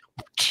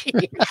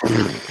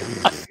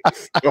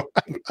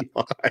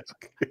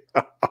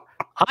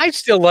 I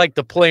still like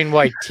the plain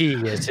white tee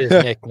as his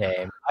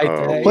nickame.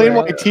 Plain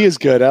white tee is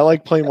good. I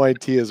like plain white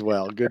tee as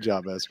well. Good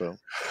job, Espo.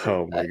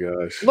 Oh my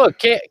gosh!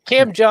 Look,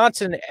 Cam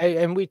Johnson,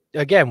 and we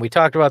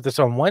talked about this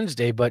on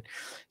Wednesday, but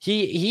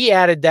he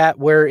added that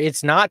where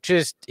it's not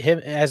just him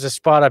as a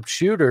spot up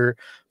shooter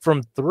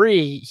from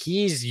three.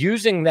 He's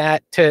using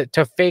that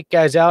to fake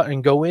guys out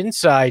and go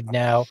inside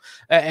now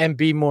and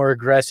be more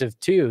aggressive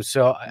too.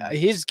 So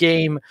his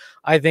game,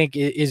 I think,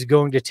 is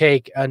going to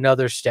take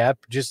another step,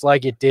 just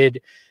like it did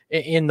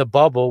in the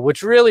bubble,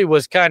 which really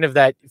was kind of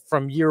that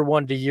from year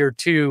one to year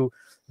two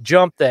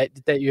jump that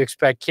you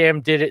expect.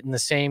 Cam did it in the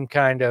same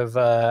kind of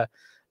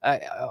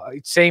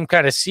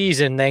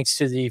season, thanks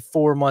to the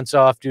 4 months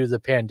off due to the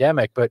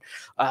pandemic. But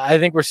I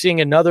think we're seeing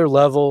another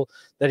level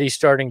that he's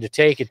starting to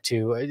take it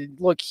to.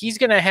 Look, he's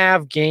going to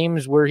have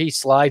games where he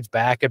slides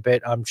back a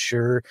bit, I'm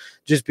sure,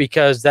 just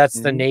because that's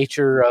the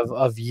nature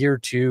of year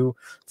two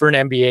for an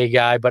NBA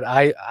guy. But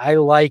I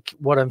like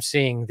what I'm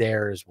seeing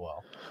there as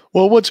well.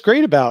 Well, what's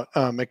great about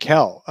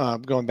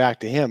Mikal, going back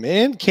to him,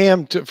 and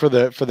Cam for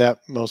that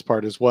most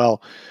part as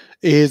well,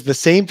 is the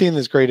same thing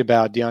that's great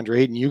about DeAndre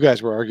Ayton. You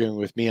guys were arguing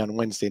with me on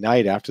Wednesday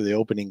night after the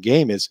opening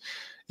game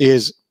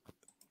is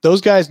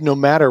those guys, no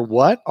matter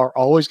what, are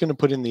always going to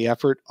put in the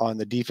effort on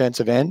the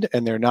defensive end,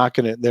 and they're not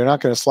going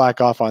to slack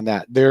off on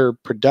that. Their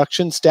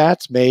production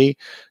stats may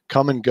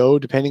come and go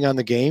depending on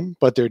the game,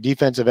 but their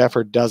defensive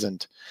effort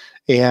doesn't.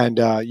 And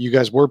you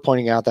guys were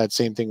pointing out that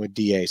same thing with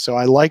DA. So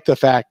I like the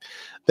fact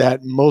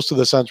that most of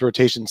the Suns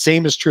rotation,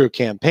 same is true of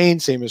Cam Payne,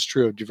 same is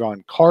true of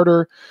Javon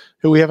Carter,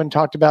 who we haven't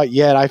talked about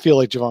yet. I feel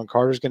like Javon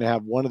Carter is going to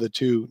have one of the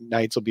two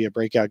nights will be a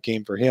breakout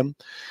game for him.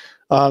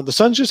 The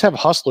Suns just have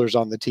hustlers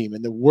on the team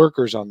and the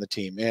workers on the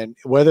team. And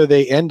whether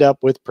they end up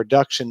with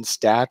production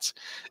stats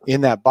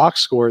in that box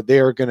score, they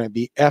are going to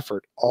be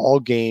effort all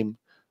game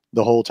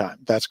the whole time.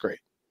 That's great.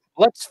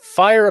 Let's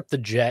fire up the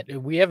jet.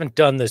 We haven't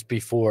done this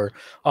before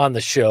on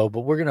the show, but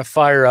we're going to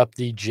fire up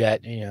the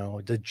jet,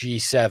 the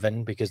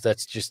G7, because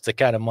that's just the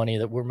kind of money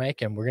that we're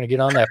making. We're going to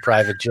get on that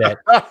private jet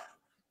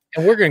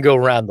and we're going to go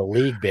around the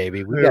league,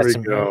 baby. We got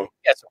some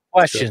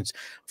questions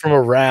from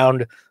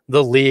around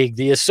the league.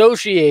 The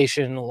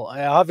association,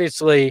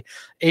 obviously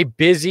a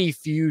busy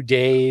few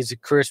days,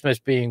 Christmas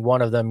being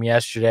one of them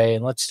yesterday.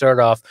 And let's start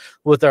off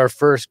with our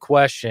first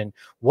question.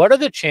 What are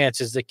the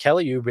chances that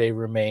Kelly Oubre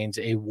remains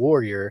a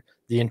Warrior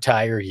the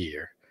entire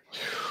year?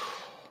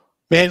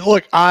 Man,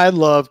 look, I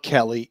love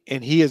Kelly,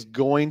 and he is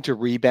going to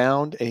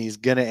rebound, and he's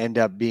going to end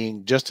up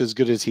being just as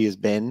good as he has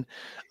been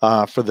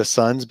for the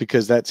Suns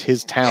because that's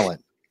his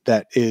talent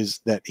that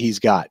he's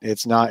got.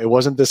 It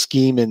wasn't the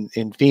scheme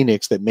in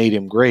Phoenix that made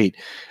him great.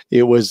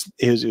 It was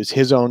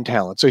his own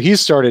talent. So he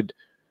started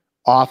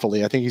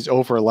awfully. I think he's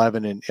 0 for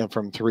 11 and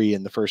from 3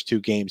 in the first 2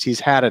 games. He's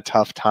had a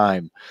tough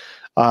time.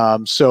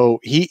 So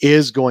he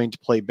is going to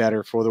play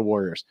better for the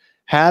Warriors.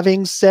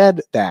 Having said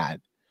that,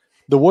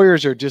 the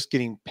Warriors are just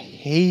getting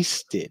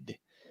pasted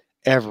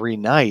every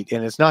night.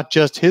 And it's not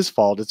just his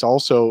fault. It's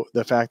also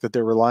the fact that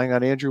they're relying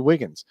on Andrew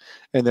Wiggins.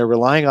 And they're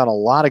relying on a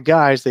lot of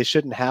guys they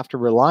shouldn't have to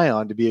rely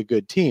on to be a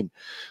good team.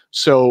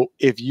 So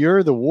if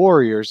you're the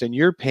Warriors and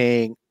you're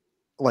paying,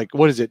 like,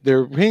 what is it?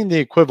 They're paying the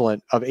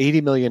equivalent of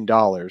 $80 million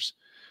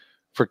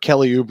for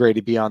Kelly Oubre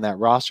to be on that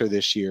roster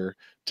this year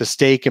to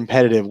stay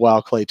competitive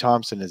while Klay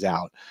Thompson is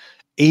out.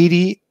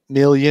 $80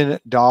 million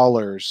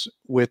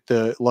with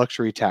the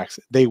luxury tax.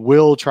 They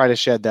will try to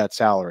shed that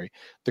salary.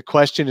 The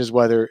question is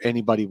whether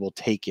anybody will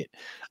take it.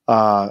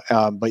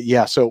 But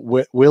yeah,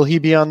 so will he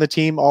be on the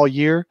team all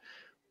year?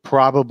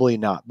 Probably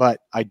not.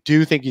 But I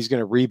do think he's going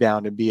to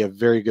rebound and be a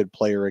very good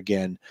player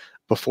again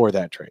before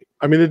that trade.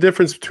 I mean, the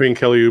difference between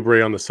Kelly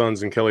Oubre on the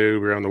Suns and Kelly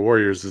Oubre on the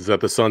Warriors is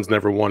that the Suns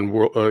never won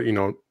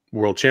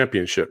world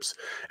championships.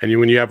 And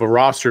when you have a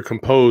roster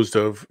composed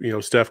of,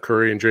 Steph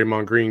Curry and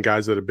Draymond Green,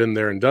 guys that have been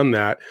there and done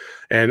that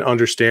and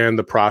understand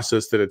the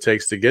process that it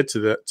takes to get to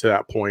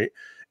that point.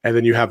 And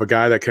then you have a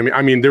guy that can,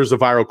 I mean, there's a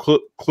viral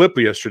clip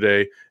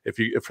yesterday,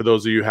 for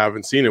those of you who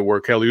haven't seen it,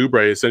 where Kelly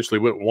Oubre essentially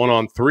went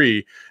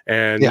 1-on-3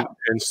 and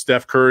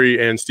Steph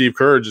Curry and Steve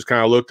Kerr just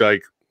kind of looked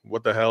like,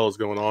 what the hell is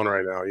going on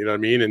right now? You know what I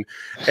mean?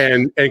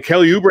 And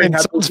Kelly Oubre, and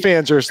Suns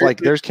fans are just like,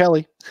 there's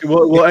Kelly.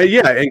 Well,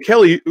 yeah, and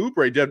Kelly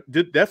Oubre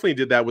definitely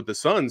did that with the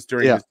Suns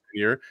during his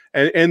tenure,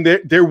 and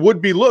there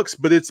would be looks,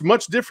 but it's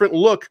much different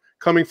look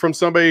coming from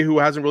somebody who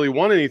hasn't really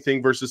won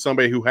anything versus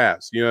somebody who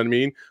has. You know what I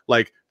mean?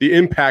 Like the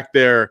impact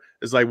there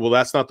is like, well,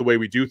 that's not the way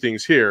we do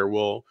things here.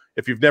 Well,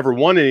 if you've never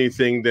won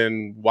anything,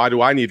 then why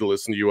do I need to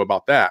listen to you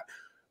about that?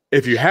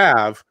 If you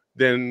have,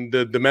 then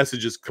the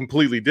message is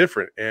completely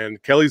different.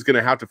 And Kelly's going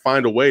to have to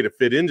find a way to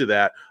fit into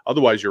that.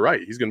 Otherwise, you're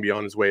right. He's going to be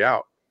on his way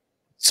out.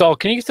 Saul,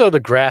 can you throw the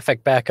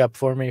graphic back up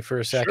for me for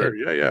a second?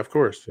 Sure. Yeah, of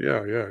course.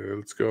 Yeah.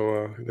 Let's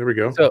go. There we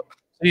go. So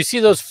you see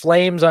those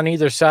flames on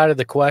either side of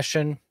the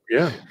question?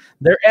 Yeah.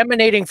 They're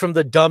emanating from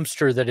the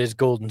dumpster that is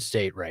Golden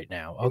State right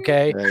now.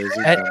 Okay.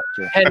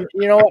 And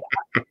you know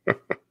what?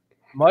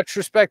 Much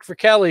respect for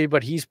Kelly,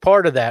 but he's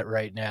part of that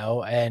right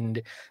now. And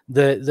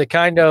the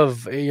kind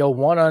of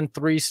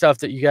 1-on-3 stuff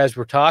that you guys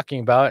were talking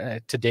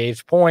about, to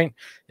Dave's point,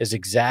 is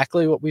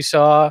exactly what we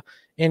saw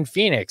in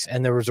Phoenix.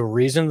 And there was a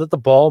reason that the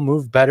ball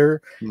moved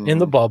better in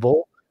the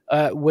bubble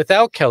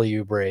without Kelly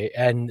Oubre.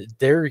 And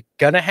they're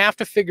going to have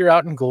to figure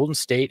out in Golden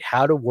State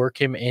how to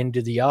work him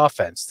into the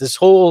offense. This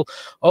whole,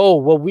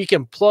 we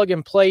can plug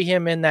and play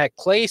him in that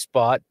Klay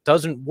spot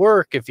doesn't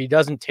work if he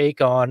doesn't take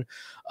on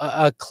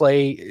a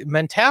Klay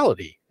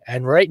mentality.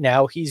 And right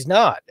now he's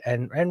not.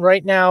 And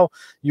right now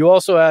you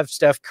also have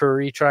Steph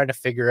Curry trying to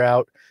figure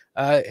out,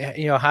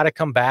 how to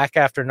come back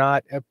after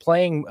not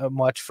playing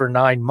much for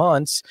 9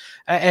 months,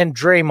 and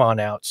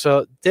Draymond out.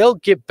 So they'll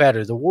get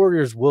better. The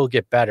Warriors will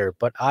get better.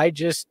 But I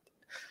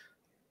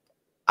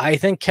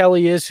think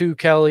Kelly is who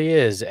Kelly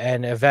is.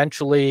 And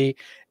eventually,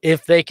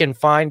 if they can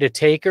find a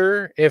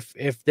taker,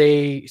 if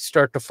they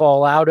start to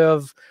fall out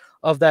of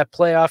that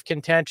playoff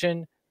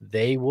contention,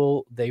 they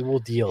will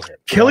deal him.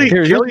 Kelly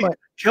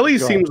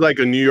seems like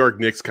a New York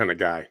Knicks kind of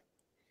guy.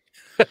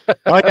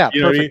 Oh yeah,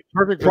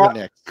 perfect for the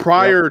Knicks.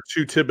 Prior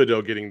to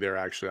Thibodeau getting there,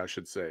 actually, I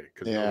should say,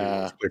 because nobody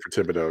wants to play for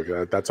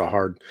Thibodeau. That's a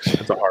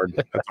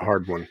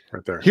hard one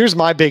right there. Here's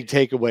my big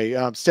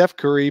takeaway: Steph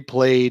Curry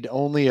played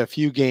only a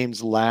few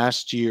games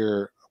last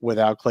year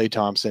without Klay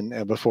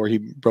Thompson before he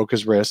broke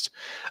his wrist,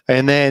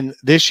 and then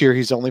this year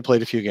he's only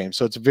played a few games,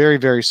 so it's a very,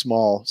 very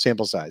small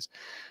sample size.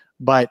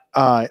 But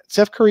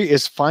Steph Curry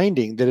is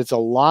finding that it's a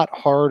lot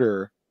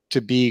harder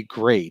to be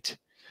great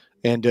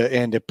and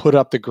to put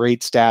up the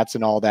great stats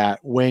and all that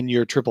when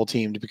you're triple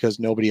teamed because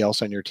nobody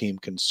else on your team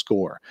can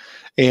score.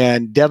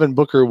 And Devin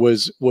Booker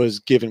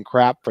was given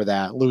crap for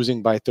that,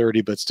 losing by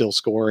 30 but still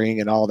scoring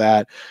and all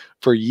that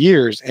for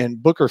years.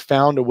 And Booker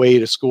found a way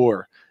to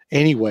score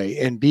anyway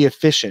and be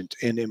efficient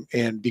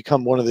and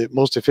become one of the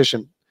most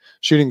efficient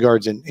shooting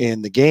guards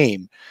in the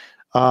game.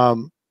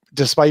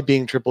 Despite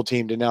being triple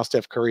teamed, and now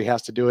Steph Curry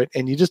has to do it,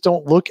 and you just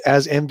don't look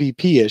as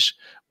MVP-ish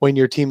when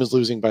your team is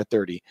losing by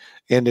 30.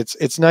 And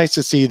it's nice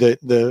to see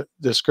the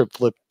script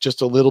flip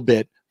just a little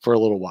bit for a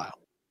little while.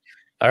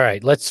 All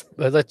right, let's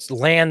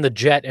land the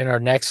jet in our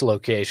next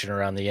location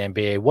around the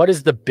NBA. What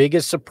is the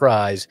biggest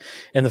surprise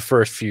in the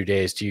first few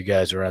days to you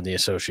guys around the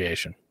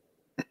association?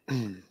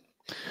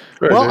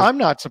 Well, I'm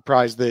not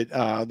surprised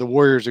that the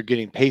Warriors are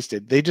getting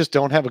pasted. They just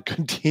don't have a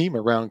good team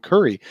around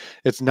Curry.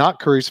 It's not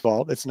Curry's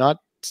fault. It's not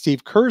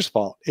Steve Kerr's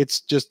fault. It's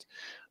just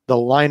the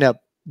lineup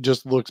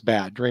just looks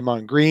bad.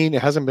 Draymond Green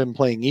hasn't been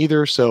playing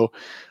either, so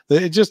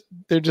they're just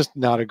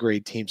not a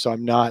great team. So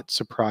I'm not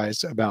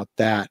surprised about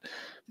that.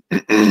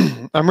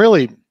 I'm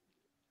really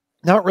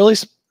not really.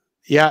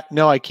 Yeah,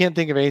 no, I can't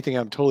think of anything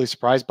I'm totally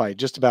surprised by.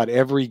 Just about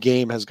every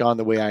game has gone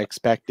the way I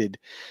expected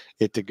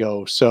it to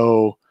go.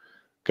 So,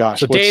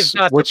 gosh, so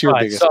what's your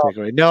biggest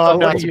takeaway? No, I'm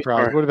not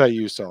surprised. What about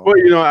you, Saul?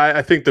 Well,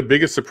 I think the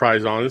biggest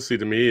surprise, honestly,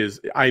 to me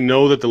is I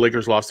know that the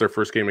Lakers lost their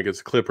first game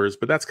against the Clippers,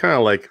 but that's kind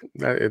of like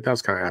that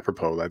was kind of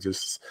apropos. That's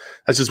just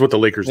what the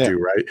Lakers do,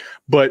 right?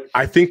 But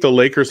I think the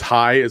Lakers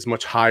high is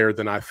much higher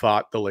than I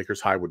thought the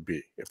Lakers high would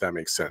be, if that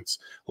makes sense.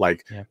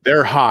 Like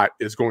their hot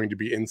is going to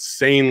be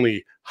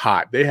insanely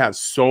hot. They have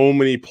so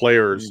many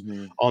players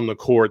on the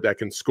court that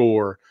can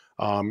score.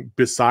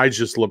 Besides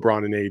just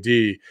LeBron and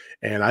AD.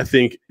 And I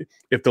think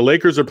if the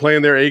Lakers are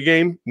playing their A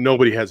game,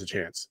 nobody has a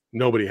chance.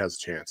 Nobody has a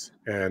chance.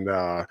 And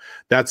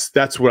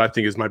that's what I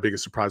think is my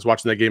biggest surprise,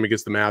 watching that game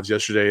against the Mavs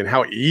yesterday and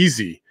how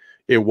easy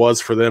it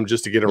was for them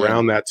just to get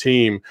around that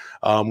team,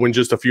 when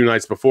just a few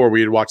nights before we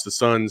had watched the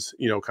Suns,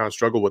 kind of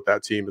struggle with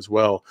that team as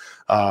well.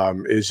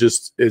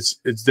 It's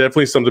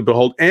definitely something to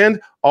behold. And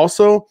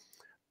also,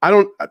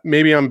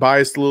 maybe I'm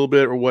biased a little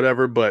bit or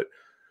whatever, but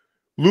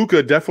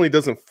Luka definitely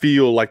doesn't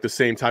feel like the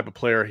same type of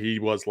player he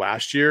was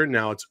last year.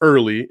 Now it's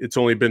early. It's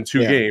only been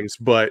 2 games,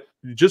 but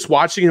just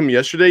watching him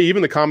yesterday,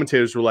 even the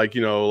commentators were like,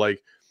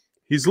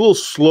 he's a little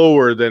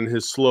slower than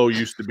his slow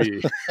used to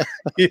be.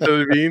 You know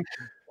what I mean?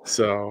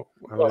 So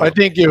I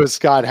think it was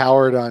Scott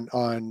Howard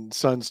on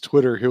Suns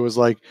Twitter who was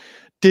like,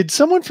 did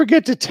someone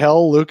forget to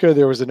tell Luka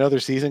there was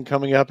another season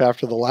coming up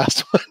after the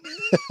last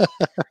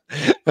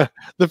one?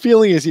 The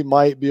feeling is he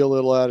might be a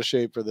little out of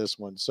shape for this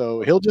one.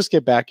 So he'll just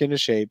get back into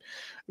shape.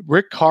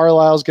 Rick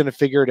Carlisle's going to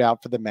figure it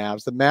out for the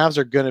Mavs. The Mavs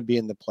are going to be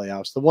in the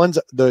playoffs.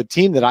 The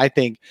team that I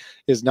think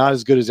is not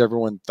as good as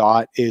everyone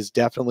thought is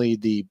definitely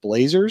the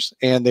Blazers,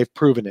 and they've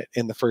proven it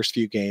in the first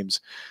few games,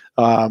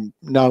 not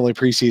only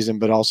preseason,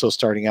 but also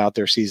starting out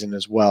their season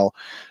as well.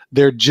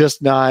 They're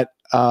just not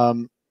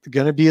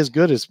going to be as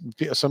good as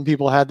some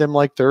people had them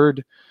like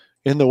third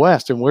in the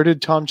West. And where did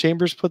Tom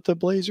Chambers put the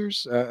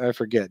Blazers? I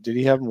forget. Did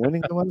he have them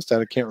winning the West?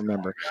 I can't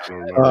remember. I don't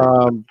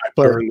remember. I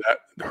burned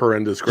that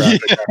horrendous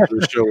graphic after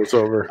the show was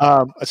over.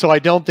 So I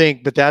don't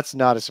think, but that's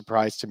not a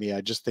surprise to me.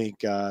 I just think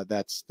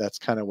that's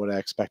kind of what I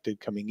expected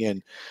coming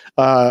in.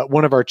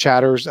 One of our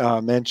chatters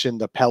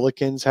mentioned the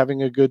Pelicans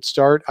having a good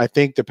start. I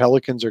think the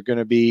Pelicans are going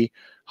to be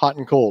hot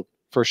and cold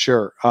for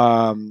sure.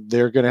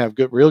 They're going to have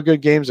real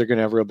good games. They're going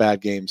to have real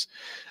bad games.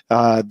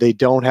 They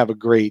don't have a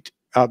great,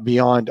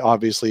 beyond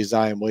obviously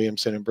Zion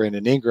Williamson and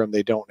Brandon Ingram,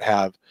 they don't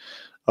have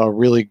a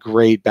really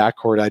great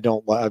backcourt.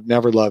 I've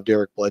never loved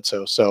Eric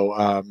Bledsoe.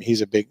 So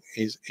he's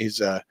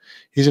an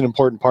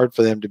important part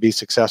for them to be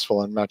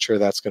successful. I'm not sure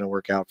that's going to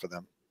work out for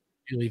them.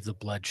 You leave the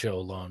Bledsoe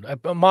alone.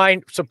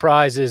 My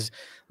surprise is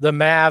the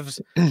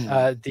Mavs,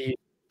 the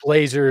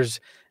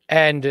Blazers,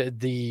 and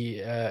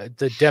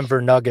the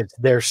Denver Nuggets,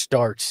 their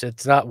starts.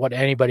 It's not what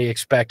anybody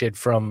expected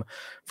from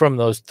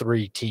those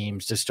 3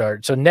 teams to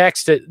start. So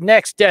next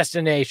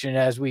destination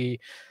as we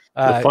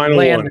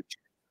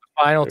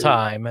final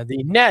time,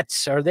 the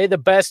Nets, are they the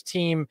best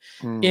team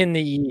in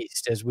the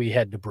East as we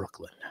head to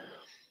Brooklyn?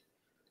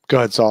 Go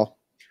ahead, Saul.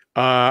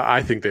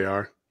 I think they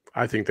are.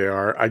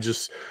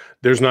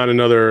 There's not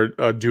another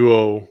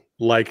duo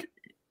like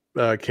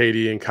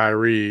KD and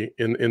Kyrie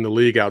in the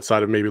league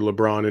outside of maybe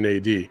LeBron and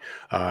AD.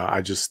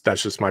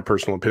 That's just my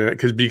personal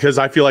opinion, because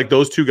I feel like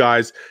those 2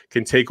 guys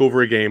can take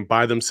over a game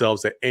by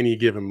themselves at any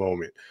given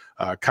moment.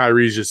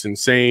 Kyrie's just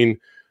insane.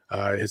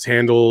 His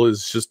handle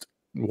is just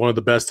one of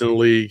the best in the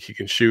league. He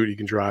can shoot, he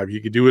can drive,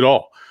 he can do it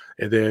all.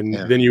 And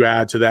then you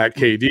add to that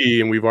KD,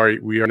 and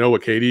we know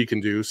what KD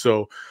can do.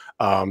 So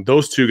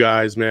those 2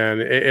 guys, man,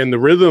 and the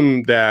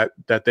rhythm that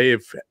they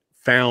have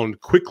found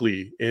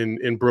quickly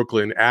in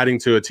Brooklyn, adding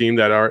to a team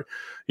that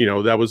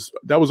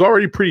was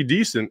already pretty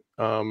decent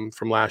from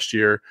last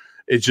year.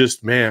 It's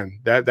just, man,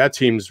 that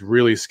team's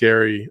really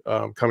scary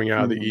coming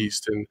out of the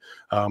East, and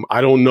I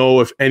don't know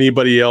if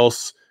anybody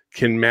else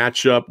can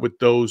match up with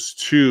those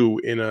 2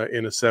 in a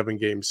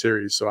 7-game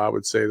series. So I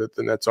would say that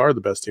the Nets are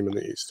the best team in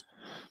the East.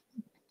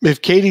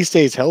 If KD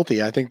stays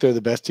healthy, I think they're the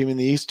best team in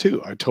the East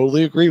too. I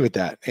totally agree with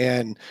that.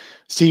 And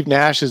Steve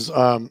Nash is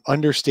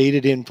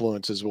understated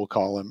influences, we'll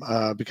call him,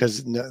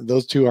 because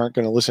those 2 aren't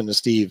going to listen to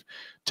Steve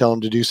tell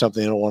him to do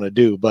something they don't want to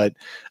do. But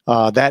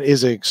that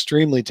is an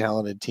extremely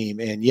talented team.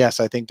 And yes,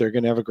 I think they're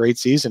going to have a great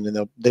season,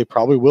 and they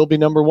probably will be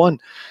number 1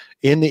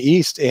 in the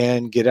East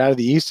and get out of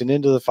the East and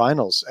into the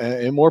finals.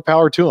 And more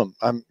power to him.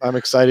 I'm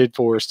excited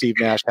for Steve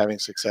Nash having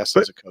success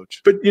as a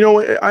coach. But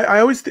I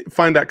always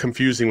find that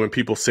confusing when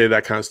people say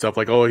that kind of stuff,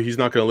 like, oh, he's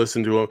not going to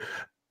listen to him.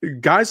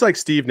 Guys like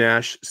Steve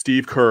Nash,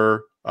 Steve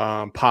Kerr,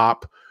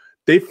 Pop,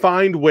 they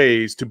find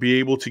ways to be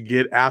able to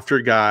get after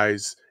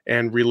guys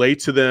and relate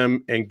to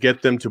them and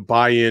get them to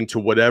buy into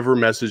whatever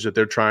message that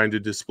they're trying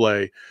to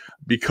display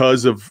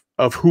because of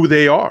who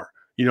they are.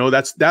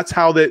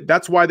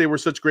 That's why they were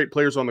such great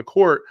players on the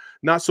court,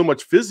 not so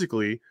much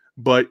physically,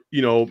 but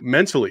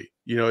mentally.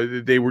 You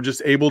know, they were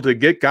just able to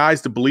get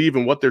guys to believe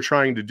in what they're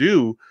trying to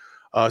do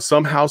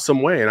somehow,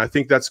 some way. And I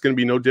think that's going to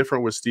be no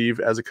different with Steve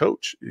as a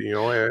coach, you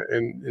know,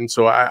 and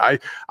so I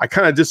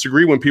kind of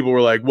disagree when people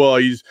were like, well,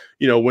 he's,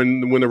 you know,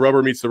 when the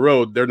rubber meets the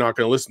road, they're not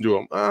going to listen to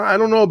him. I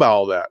don't know about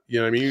all that. You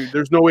know what I mean?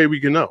 There's no way we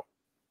can know.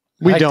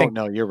 We don't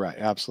know. You're right.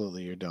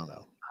 Absolutely. You don't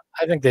know.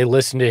 I think they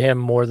listen to him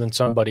more than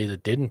somebody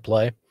that didn't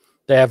play.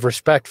 They have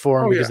respect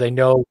for him because they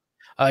know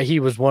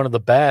he was one of the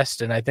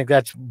best. And I think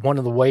that's one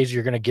of the ways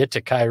you're going to get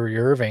to Kyrie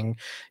Irving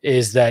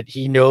is that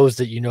he knows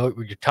that you know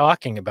what you're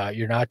talking about.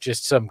 You're not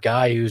just some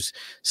guy who's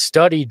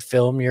studied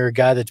film. You're a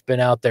guy that's been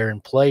out there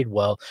and played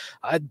well.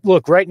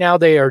 Look, right now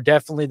they are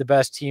definitely the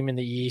best team in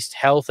the East.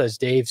 Health, as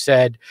Dave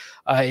said,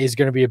 is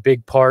going to be a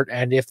big part.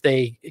 And if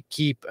they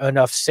keep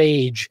enough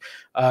sage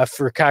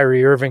for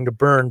Kyrie Irving to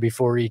burn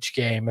before each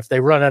game, if they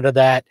run out of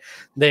that,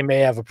 they may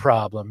have a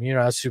problem. You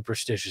know how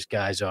superstitious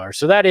guys are.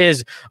 So that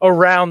is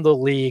around the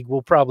league.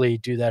 We'll probably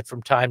do that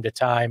from time to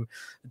time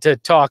to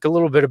talk a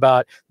little bit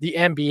about the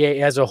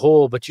NBA as a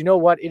whole. But you know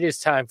what? It is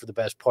time for the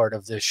best part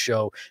of this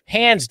show.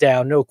 Hands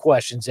down, no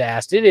questions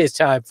asked. It is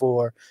time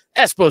for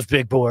Espo's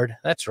Big Board.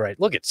 That's right.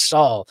 Look at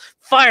Saul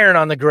firing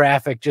on the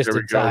graphic just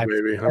in time.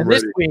 Baby. And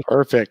this week,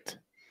 perfect.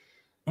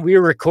 We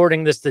are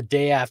recording this the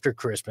day after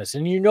Christmas.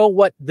 And you know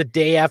what the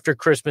day after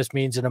Christmas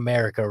means in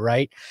America,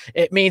 right?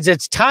 It means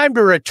it's time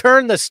to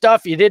return the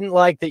stuff you didn't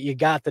like that you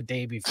got the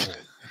day before.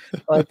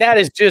 Like that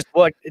is just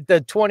what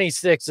the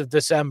 26th of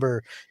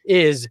December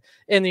is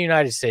in the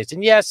United States.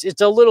 And yes,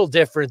 it's a little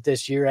different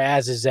this year,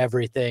 as is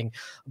everything.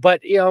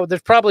 But, you know,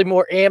 there's probably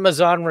more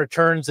Amazon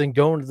returns than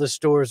going to the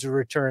stores to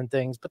return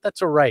things. But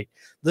that's all right.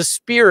 The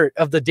spirit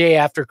of the day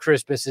after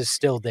Christmas is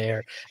still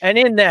there. And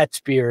in that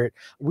spirit,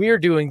 we're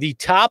doing the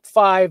top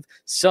 5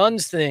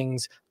 Suns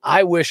things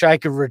I wish I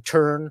could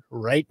return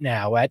right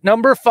now. At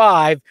number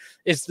 5,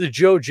 it's the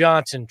Joe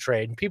Johnson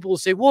trade. And people will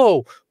say,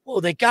 whoa,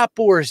 they got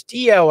Boris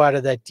Diaw out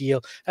of that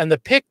deal. And the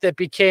pick that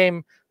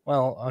became,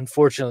 well,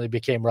 unfortunately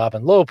became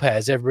Robin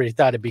Lopez. Everybody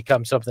thought it'd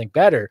become something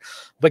better.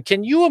 But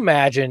can you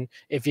imagine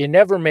if you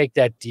never make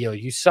that deal,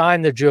 you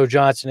sign the Joe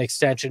Johnson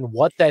extension,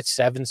 what that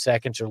 7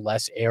 seconds or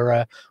less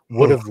era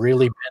would have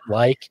really been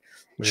like?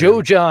 Man.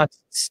 Joe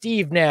Johnson,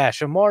 Steve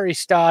Nash, Amari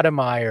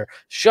Stoudemire,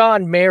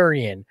 Sean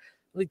Marion.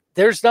 Like,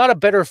 there's not a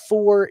better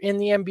 4 in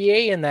the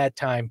NBA in that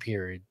time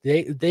period.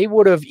 They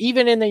would have,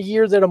 even in the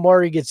year that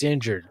Amari gets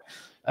injured,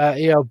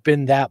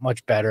 been that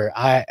much better.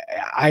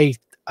 I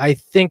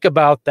think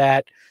about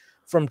that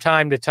from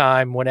time to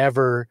time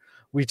whenever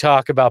we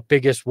talk about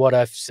biggest what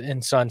ifs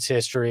in Suns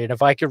history. And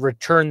if I could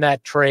return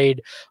that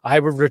trade, I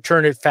would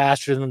return it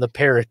faster than the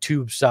pair of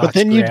tube socks. But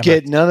then you'd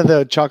get none of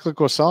the chocolate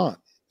croissant,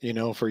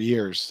 for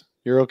years.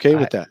 You're okay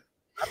with that?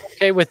 I'm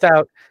okay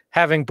without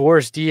having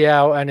Boris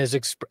Diaw and his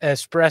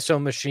espresso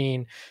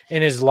machine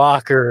in his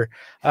locker.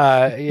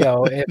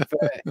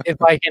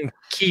 If I can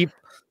keep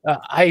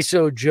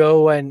ISO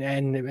Joe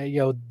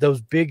and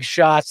those big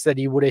shots that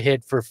he would have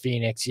hit for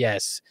Phoenix.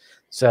 Yes.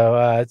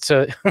 So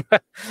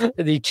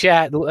the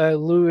chat,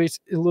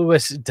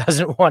 Lewis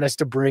doesn't want us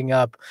to bring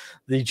up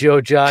the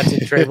Joe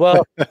Johnson trade.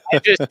 Well, I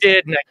just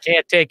did, and I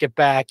can't take it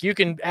back. You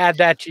can add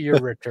that to your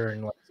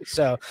return.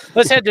 So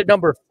let's head to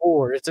number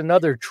 4. It's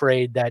another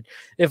trade that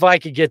if I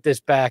could get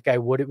this back, I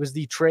would. It was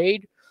the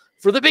trade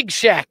for the Big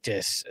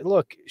Shaqtus.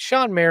 Look,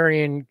 Sean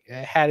Marion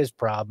had his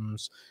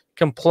problems,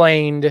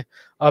 complained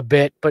a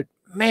bit, but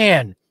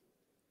man,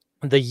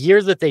 the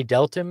year that they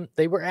dealt him,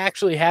 they were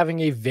actually having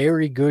a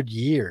very good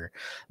year.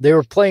 They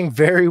were playing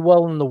very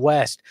well in the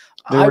West.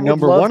 They were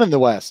number 1 in the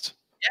West.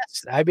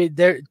 Yes, I mean,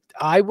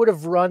 I would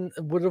have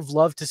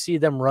loved to see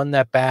them run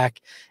that back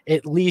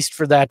at least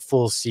for that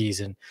full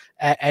season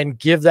and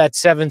give that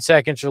 7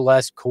 seconds or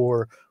less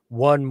core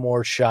one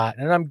more shot.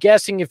 And I'm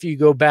guessing if you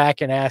go back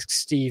and ask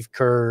Steve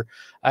Kerr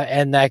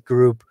and that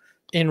group,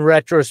 in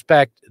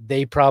retrospect,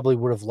 they probably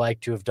would have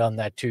liked to have done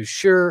that too.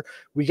 Sure,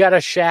 we got a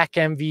Shaq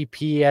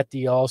MVP at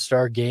the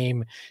All-Star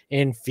game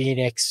in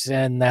Phoenix,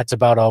 and that's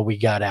about all we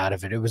got out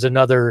of it. It was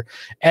another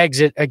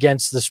exit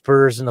against the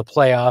Spurs in the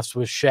playoffs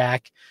with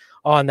Shaq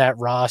on that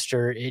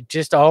roster. It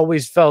just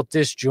always felt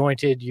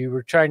disjointed. You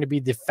were trying to be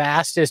the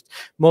fastest,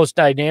 most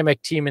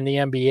dynamic team in the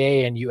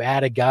NBA, and you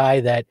add a guy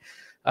that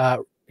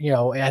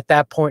at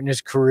that point in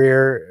his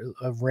career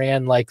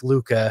ran like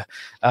Luka.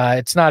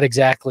 It's not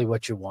exactly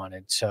what you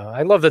wanted. So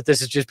I love that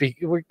this is just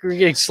we're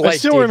getting slight. I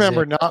still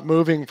remember not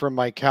moving from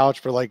my couch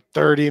for like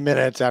 30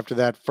 minutes after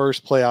that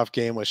first playoff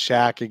game with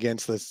Shaq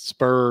against the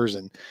Spurs,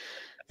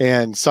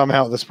 and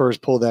somehow the Spurs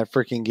pulled that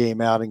freaking game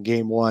out in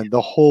game 1.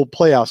 The whole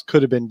playoffs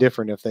could have been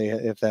different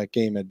if that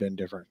game had been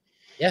different.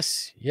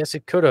 Yes,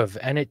 it could have,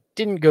 and it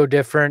didn't go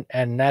different,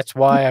 and that's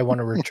why I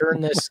want to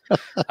return this.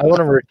 I want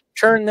to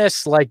return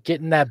this like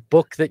getting that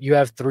book that you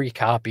have 3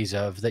 copies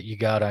of that you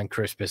got on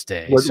Christmas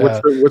Day. What's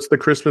the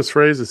Christmas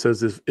phrase? It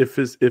says, if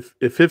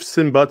ifs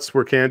and buts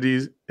were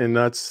candies and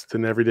nuts,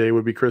 then every day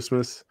would be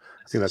Christmas.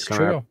 I think that's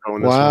kind of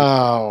going.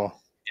 Wow.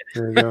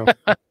 There you go.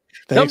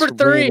 Number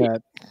 3.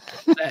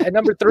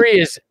 Number 3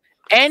 is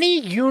any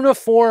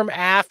uniform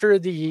after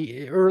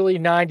the early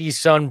 90s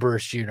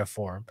Sunburst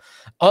uniform,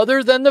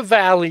 other than the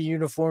Valley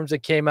uniforms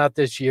that came out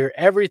this year,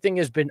 everything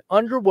has been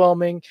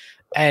underwhelming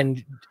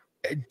and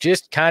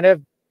just kind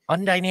of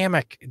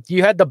undynamic.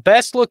 You had the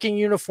best looking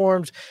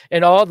uniforms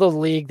in all the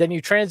league. Then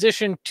you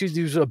transitioned to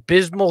these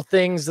abysmal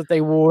things that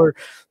they wore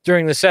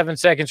during the 7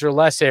 seconds or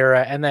less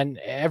era. And then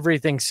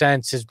everything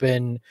since has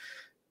been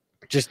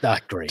just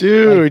not great.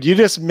 Dude, like, you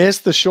just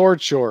missed the short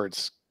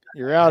shorts.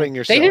 You're outing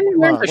yourself. They didn't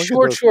wear the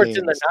short shorts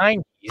in the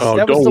 90s.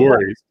 Oh, don't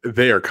worry.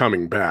 They are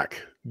coming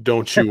back.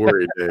 Don't you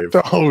worry, Dave.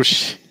 Oh,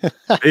 shit.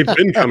 They've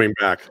been coming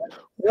back.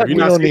 We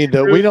don't need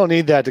that. We don't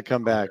need that to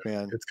come back,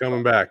 man. It's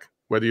coming back,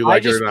 whether you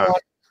like it or not.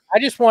 I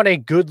just want a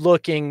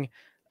good-looking,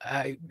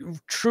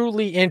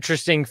 truly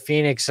interesting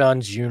Phoenix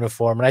Suns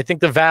uniform, and I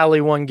think the Valley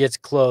one gets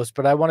close,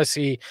 but I want to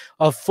see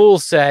a full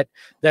set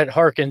that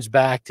harkens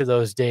back to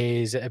those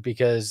days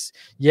because,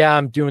 yeah,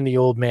 I'm doing the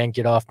old man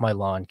get off my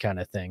lawn kind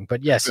of thing.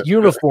 But yes,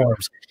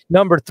 uniforms.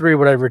 Number 3,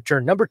 would I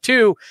return? Number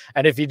 2,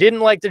 and if you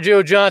didn't like the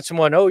Joe Johnson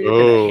one, you're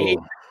going to hate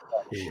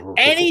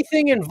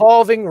anything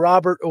involving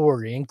Robert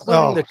Horry,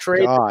 including the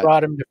trade that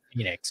brought him to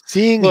Phoenix.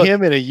 Seeing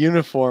him in a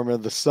uniform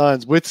of the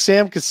Suns with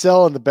Sam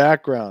Cassell in the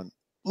background.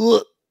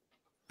 Look,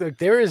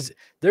 there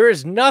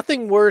is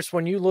nothing worse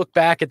when you look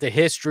back at the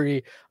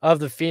history of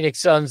the Phoenix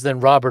Suns than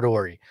Robert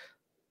Horry.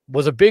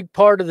 Was a big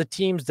part of the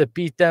teams that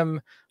beat them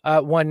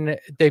when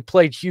they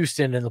played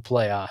Houston in the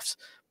playoffs.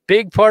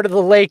 Big part of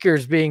the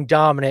Lakers being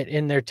dominant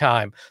in their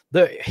time.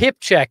 The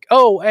hip check.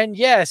 Oh, and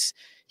yes,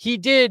 he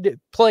did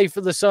play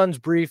for the Suns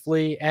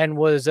briefly and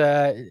was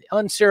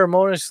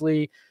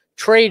unceremoniously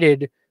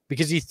traded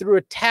because he threw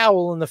a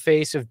towel in the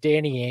face of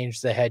Danny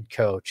Ainge, the head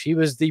coach. He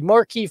was the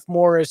Markieff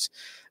Morris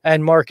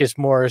and Marcus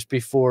Morris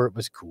before it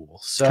was cool.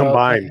 So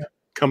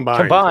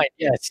combined.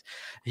 Yes,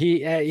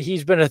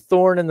 he's been a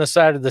thorn in the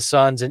side of the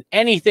Suns, and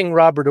anything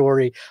Robert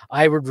Horry,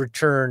 I would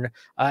return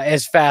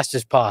as fast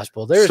as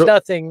possible. There's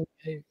nothing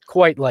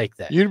quite like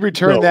that. You'd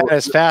return that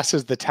as fast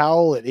as the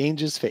towel at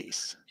Ainge's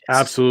face.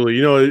 Absolutely.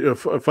 You know,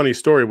 a funny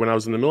story. When I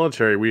was in the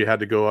military, we had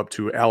to go up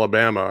to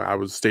Alabama. I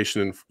was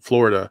stationed in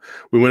Florida.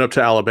 We went up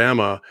to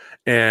Alabama,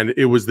 and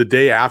it was the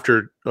day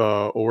after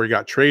Horry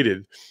got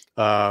traded.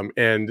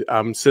 And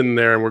I'm sitting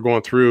there, and we're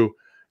going through,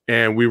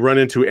 and we run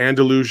into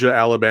Andalusia,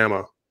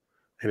 Alabama.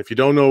 And if you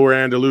don't know where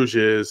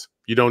Andalusia is,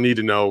 you don't need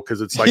to know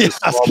because it's like a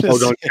small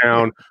podunk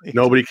town.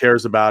 Nobody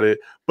cares about it.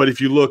 But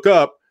if you look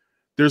up,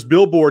 there's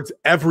billboards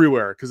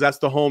everywhere because that's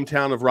the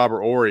hometown of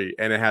Robert Horry,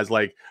 and it has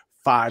like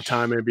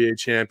 5-time NBA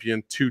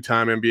champion,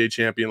 2-time NBA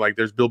champion. Like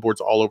there's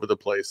billboards all over the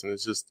place, and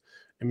it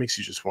makes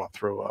you just want to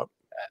throw up.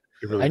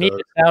 Really need a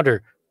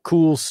sounder.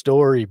 Cool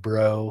story,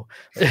 bro.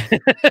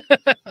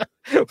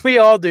 We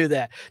all do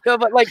that. No,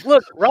 but like,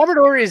 look, Robert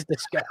Horry is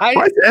this guy.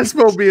 Why is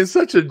Espo being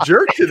such a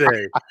jerk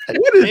today?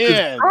 What is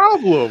this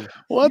problem?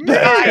 What the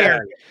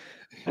heck?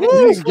 He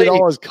didn't get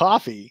all his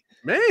coffee.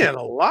 Man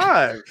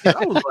alive.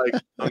 That was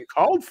like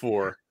uncalled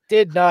for.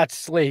 Did not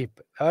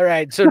sleep. All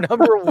right. So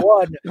number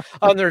 1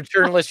 on the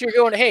return list, you're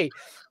going, hey,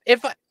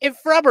 if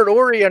Robert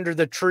Horry under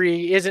the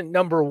tree isn't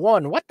number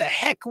 1, what the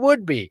heck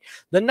would be?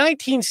 The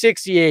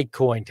 1968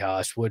 coin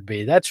toss would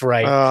be. That's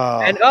right.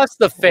 And us,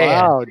 the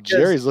fans. Wow,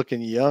 Jerry's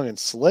looking young and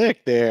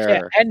slick there.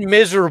 Yeah, and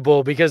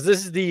miserable because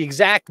this is the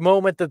exact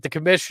moment that the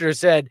commissioner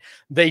said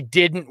they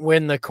didn't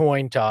win the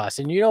coin toss.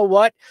 And you know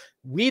what?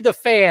 We, the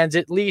fans,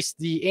 at least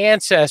the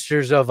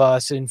ancestors of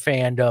us in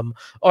fandom,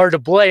 are to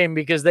blame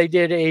because they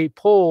did a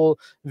poll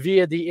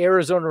via the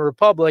Arizona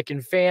Republic,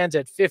 and fans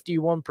at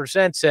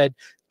 51% said,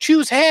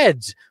 choose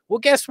heads. Well,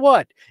 guess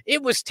what?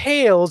 It was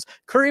tails.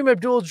 Kareem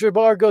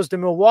Abdul-Jabbar goes to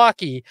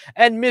Milwaukee,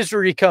 and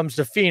misery comes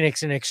to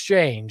Phoenix in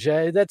exchange.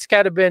 That's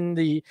kind of been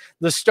the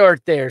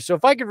start there. So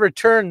if I could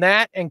return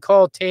that and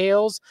call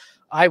tails,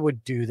 I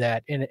would do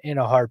that in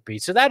a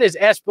heartbeat. So that is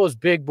Espo's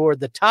big board,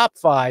 the top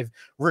 5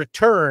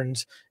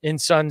 returns in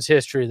Suns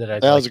history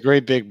that was a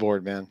great big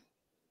board, man.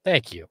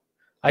 Thank you.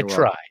 I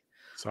tried.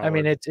 I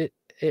mean,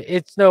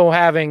 it's no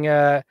having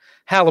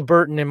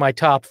Halliburton in my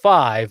top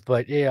 5,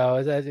 but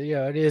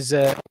it is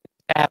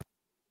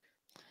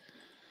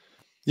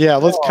yeah,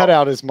 let's cut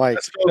out his mic.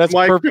 That's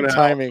perfect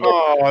timing.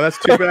 Oh, that's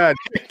too bad.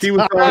 He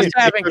was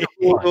having a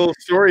cool little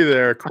story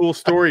there. Cool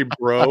story,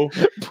 bro.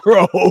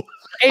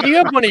 Hey, do you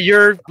have one of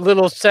your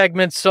little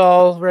segments,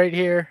 Saul, right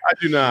here? I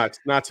do not.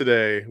 Not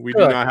today. We do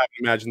not have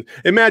to imagine.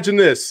 Imagine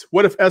this.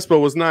 What if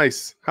Espo was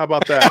nice? How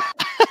about that?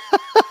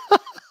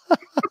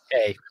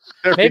 Okay.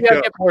 Maybe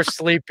I'll get more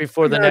sleep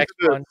before the next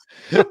one.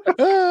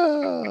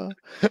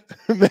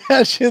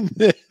 Imagine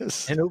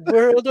this. In a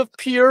world of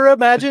pure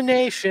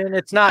imagination,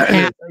 it's not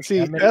happening. See,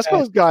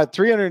 Espo's got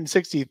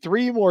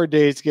 363 more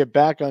days to get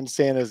back on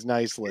Santa's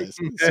nice list.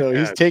 So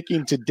he's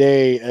taking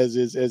today as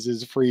his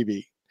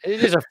freebie.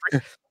 It is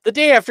the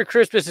day after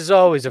Christmas is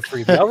always a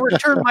freebie. I'll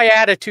return my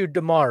attitude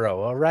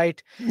tomorrow. All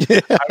right.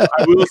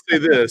 I will say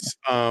this.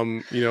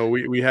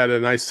 We had a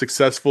nice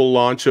successful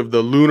launch of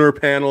the lunar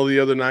panel the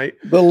other night.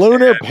 The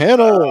lunar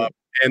panel.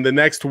 And the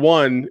next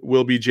one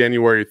will be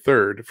January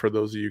 3rd for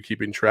those of you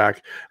keeping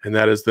track. And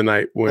that is the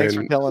night when thanks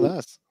for telling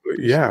us.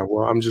 Yeah,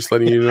 well, I'm just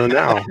letting you know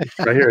now.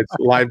 Right here, it's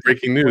live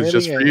breaking news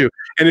just for you.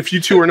 And if you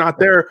two are not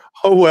there,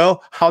 oh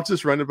well, I'll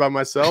just run it by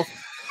myself.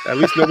 At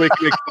least nobody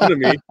can make fun of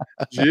me.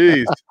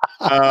 Jeez.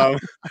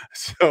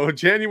 So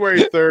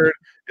January 3rd,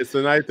 it's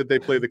the night that they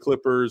play the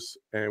Clippers,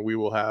 and we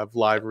will have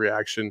live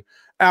reaction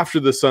after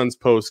the Suns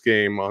post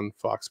game on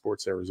Fox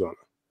Sports Arizona.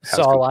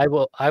 Saul,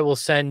 I will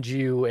send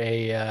you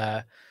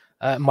a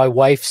my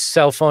wife's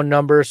cell phone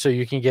number so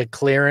you can get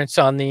clearance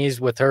on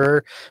these with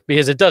her,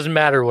 because it doesn't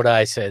matter what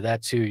I say.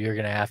 That's who you're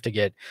going to have to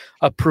get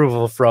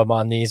approval from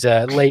on these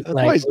late That's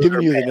night. why he's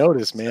giving you the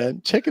notice,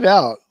 man. Check it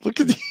out. Look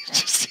at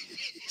these.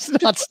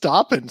 He's not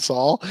stopping,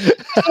 Saul.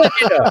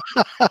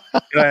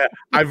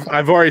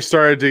 I've already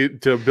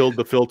started to build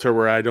the filter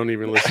where I don't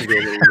even listen to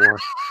it anymore.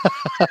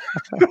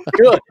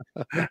 Good.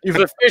 You've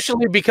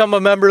officially become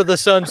a member of the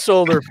Sun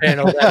Solar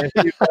Panel.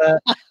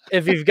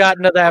 If you've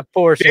gotten to that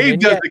portion. Dave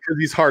does it because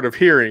he's hard of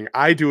hearing.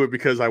 I do it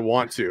because I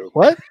want to.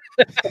 What?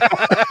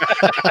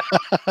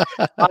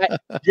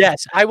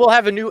 Yes, I will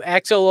have a new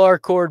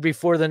XLR cord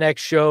before the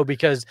next show,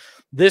 because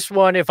this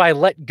one, if I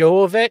let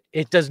go of it,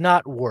 it does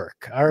not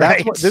work. All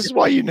right. This is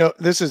why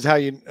this is how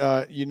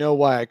you know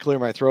why I clear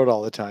my throat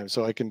all the time,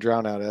 so I can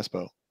drown out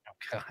Espo.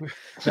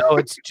 No,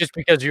 it's just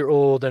because you're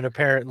old and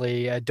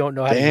apparently don't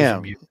know how to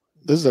use mute.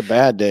 This is a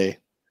bad day.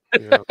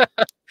 Yeah.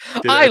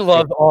 I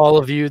love all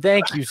of you.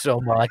 Thank you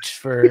so much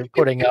for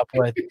putting up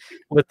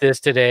with this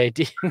today.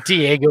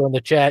 Diego in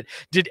the chat.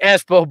 Did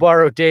Espo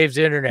borrow Dave's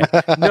internet?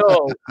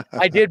 No,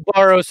 I did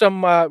borrow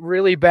some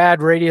really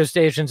bad radio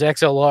station's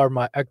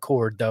XLR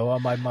cord though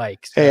on my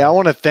mic. So. Hey, I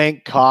want to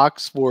thank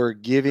Cox for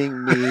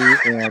giving me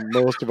and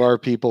most of our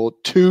people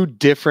 2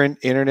 different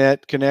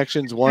internet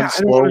connections, one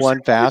slow,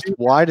 one fast.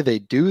 Why do they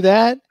do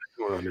that?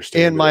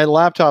 And my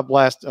laptop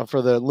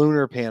for the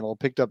lunar panel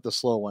picked up the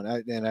slow one,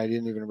 and I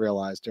didn't even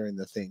realize during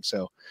the thing.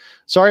 So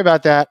sorry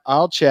about that.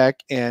 I'll check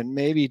and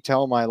maybe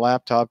tell my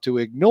laptop to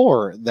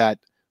ignore that.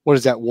 What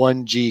is that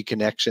 1G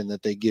connection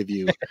that they give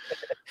you?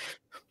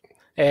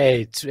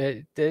 Hey, it's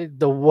the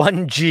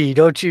 1G.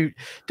 Don't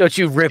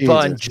you rip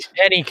on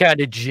any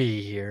kind of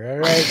G here? All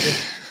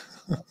right.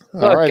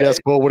 All right,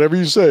 Espo, whatever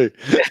you say.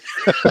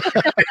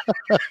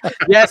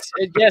 Yes,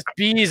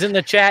 B's in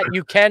the chat.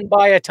 You can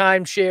buy a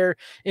timeshare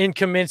in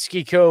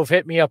Kaminsky Cove.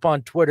 Hit me up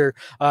on Twitter.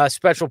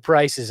 Special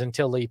prices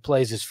until he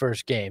plays his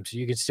first game, so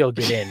you can still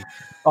get in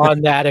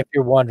on that if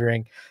you're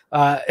wondering.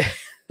 Hey,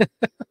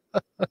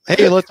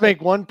 let's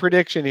make one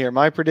prediction here.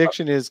 My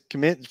prediction is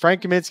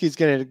Frank Kaminsky is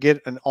going to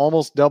get an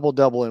almost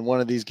double-double in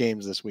one of these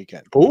games this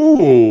weekend.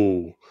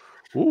 Ooh,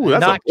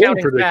 that's not a bold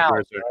counting prediction fouls,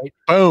 right there. Right?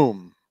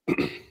 Boom.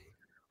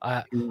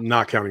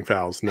 Not counting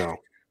fouls, no.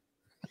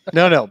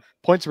 No.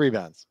 Points,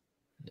 rebounds.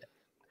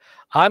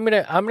 I'm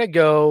gonna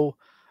go.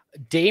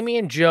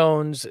 Damian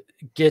Jones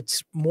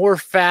gets more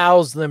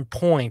fouls than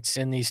points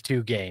in these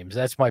 2 games.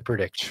 That's my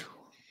prediction.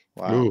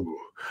 Wow. Ooh.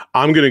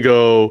 I'm gonna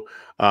go.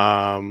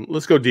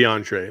 Let's go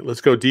DeAndre. Let's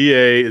go.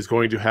 DA is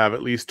going to have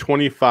at least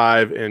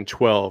 25 and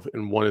 12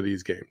 in one of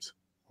these games.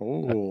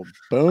 Oh,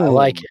 boom! I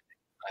like it.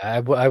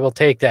 I will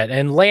take that.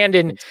 And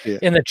Landon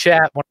in the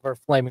chat, one of our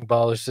flaming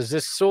ballers, says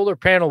this solar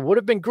panel would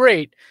have been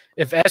great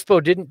if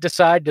Espo didn't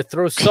decide to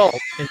throw salt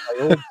in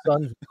my old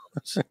son's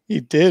rooms. He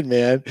did,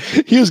 man.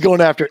 He was going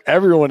after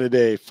everyone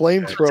today.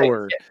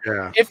 Flamethrower.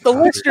 Yeah. If the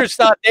listeners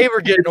thought they were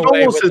getting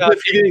away with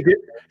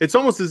it's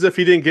almost as if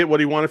he didn't get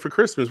what he wanted for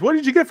Christmas. What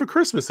did you get for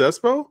Christmas,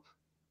 Espo?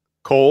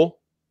 Cole.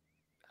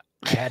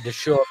 I had to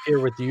show up here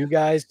with you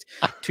guys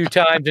 2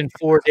 times in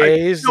 4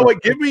 days. You know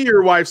what? Give me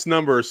your wife's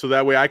number so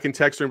that way I can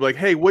text her and be like,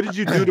 hey, what did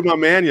you do to my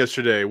man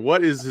yesterday?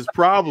 What is his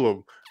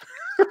problem?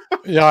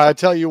 Yeah, I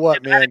tell you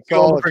what, man.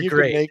 Paul, if you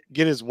could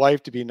get his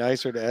wife to be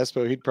nicer to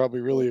Espo, he'd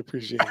probably really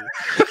appreciate it.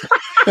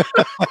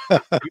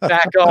 You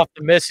back off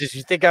the missus.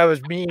 You think I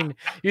was mean?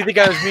 You think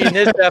I was mean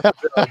this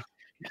episode?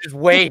 Just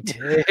wait.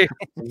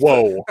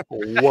 Whoa.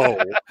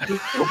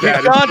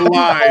 That is the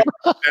line.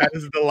 That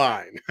is the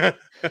line.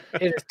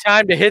 It is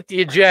time to hit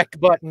the eject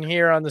button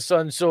here on the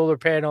Sun Solar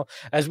Panel,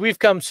 as we've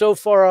come so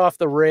far off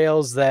the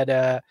rails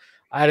that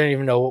I don't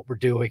even know what we're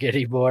doing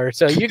anymore.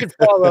 So you can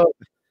follow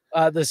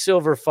the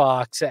Silver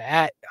Fox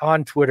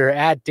on Twitter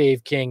at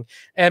Dave King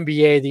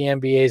NBA. The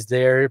NBA is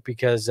there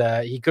because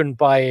he couldn't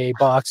buy a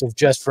box of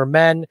Just for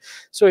Men,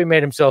 so he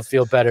made himself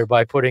feel better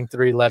by putting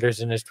 3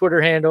 letters in his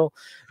Twitter handle.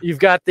 You've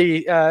got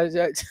the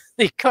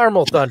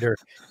Carmel Thunder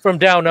from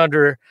down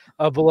under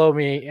below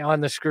me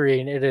on the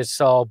screen. It is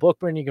Saul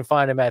Bookman. You can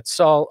find him at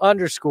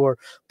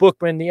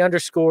Saul_Bookman. The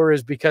underscore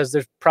is because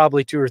there's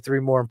probably 2 or 3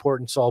 more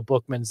important Saul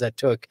Bookmans that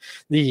took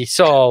the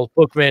Saul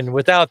Bookman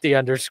without the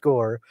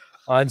underscore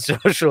on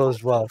social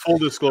as well. Full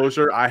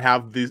disclosure, I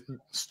have these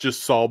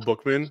just Saul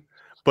Bookman,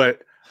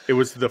 but it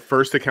was the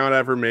first account I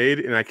ever made,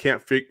 and I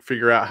can't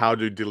figure out how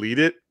to delete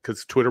it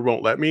because Twitter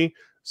won't let me.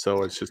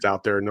 So it's just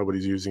out there.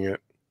 Nobody's using it.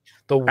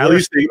 At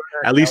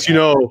least you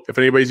know if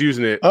anybody's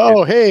using it.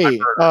 Oh, hey,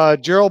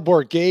 Gerald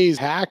Borghese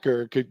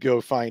hacker could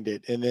go find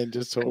it and then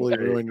just totally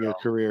ruin your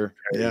career.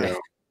 Yeah.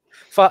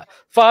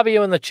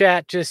 Fabio in the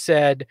chat just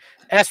said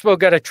Espo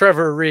got a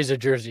Trevor Ariza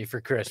jersey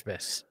for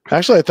Christmas.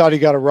 Actually, I thought he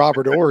got a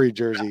Robert Horry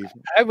jersey.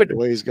 The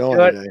way he's going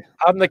today.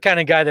 I'm the kind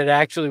of guy that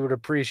actually would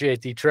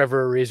appreciate the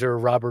Trevor Ariza or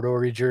Robert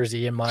Horry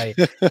jersey in my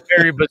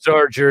very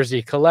bizarre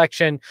jersey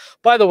collection.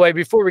 By the way,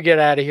 before we get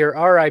out of here,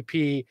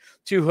 RIP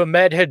to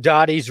Hamed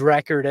Haddadi's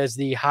record as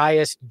the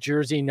highest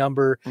jersey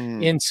number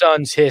in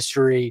Suns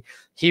history.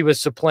 He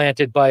was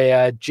supplanted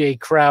by Jay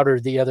Crowder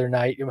the other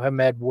night.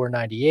 Hamed wore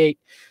 98.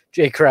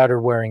 Jay Crowder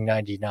wearing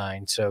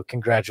 99. So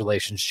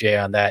congratulations, Jay,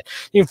 on that.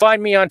 You can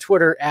find me on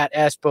Twitter at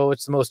Espo.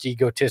 It's the most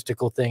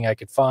egotistical thing I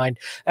could find.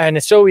 And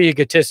it's so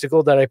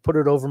egotistical that I put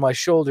it over my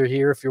shoulder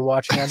here if you're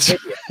watching on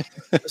video.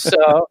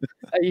 So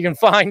you can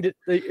find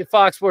the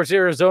Fox Sports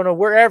Arizona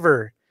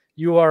wherever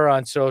you are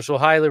on social.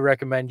 Highly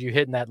recommend you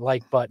hitting that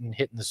like button,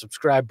 hitting the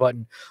subscribe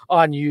button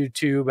on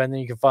YouTube. And then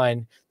you can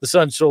find the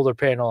Sun Solar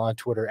Panel on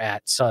Twitter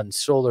at Sun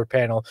Solar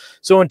Panel.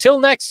 So until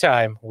next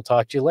time, we'll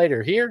talk to you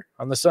later here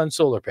on the Sun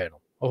Solar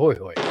Panel. Ahoy,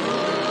 hoy.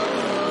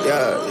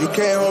 Yeah, you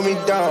can't hold me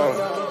down.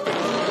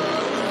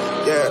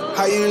 Yeah,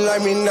 how you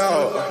like me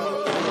now?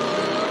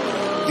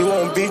 You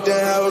want beef,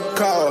 then have a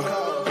call.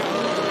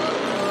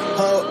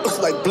 Looks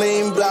like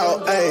bling blow,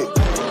 ayy.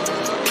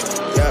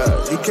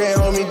 Yeah, you can't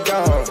hold me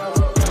down.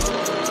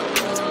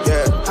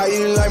 Yeah, how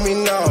you like me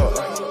now?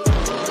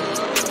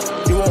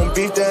 You want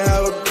beef, then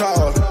have a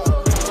call.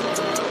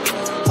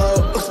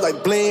 Looks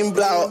like bling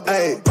blow,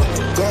 ayy.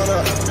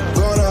 Gonna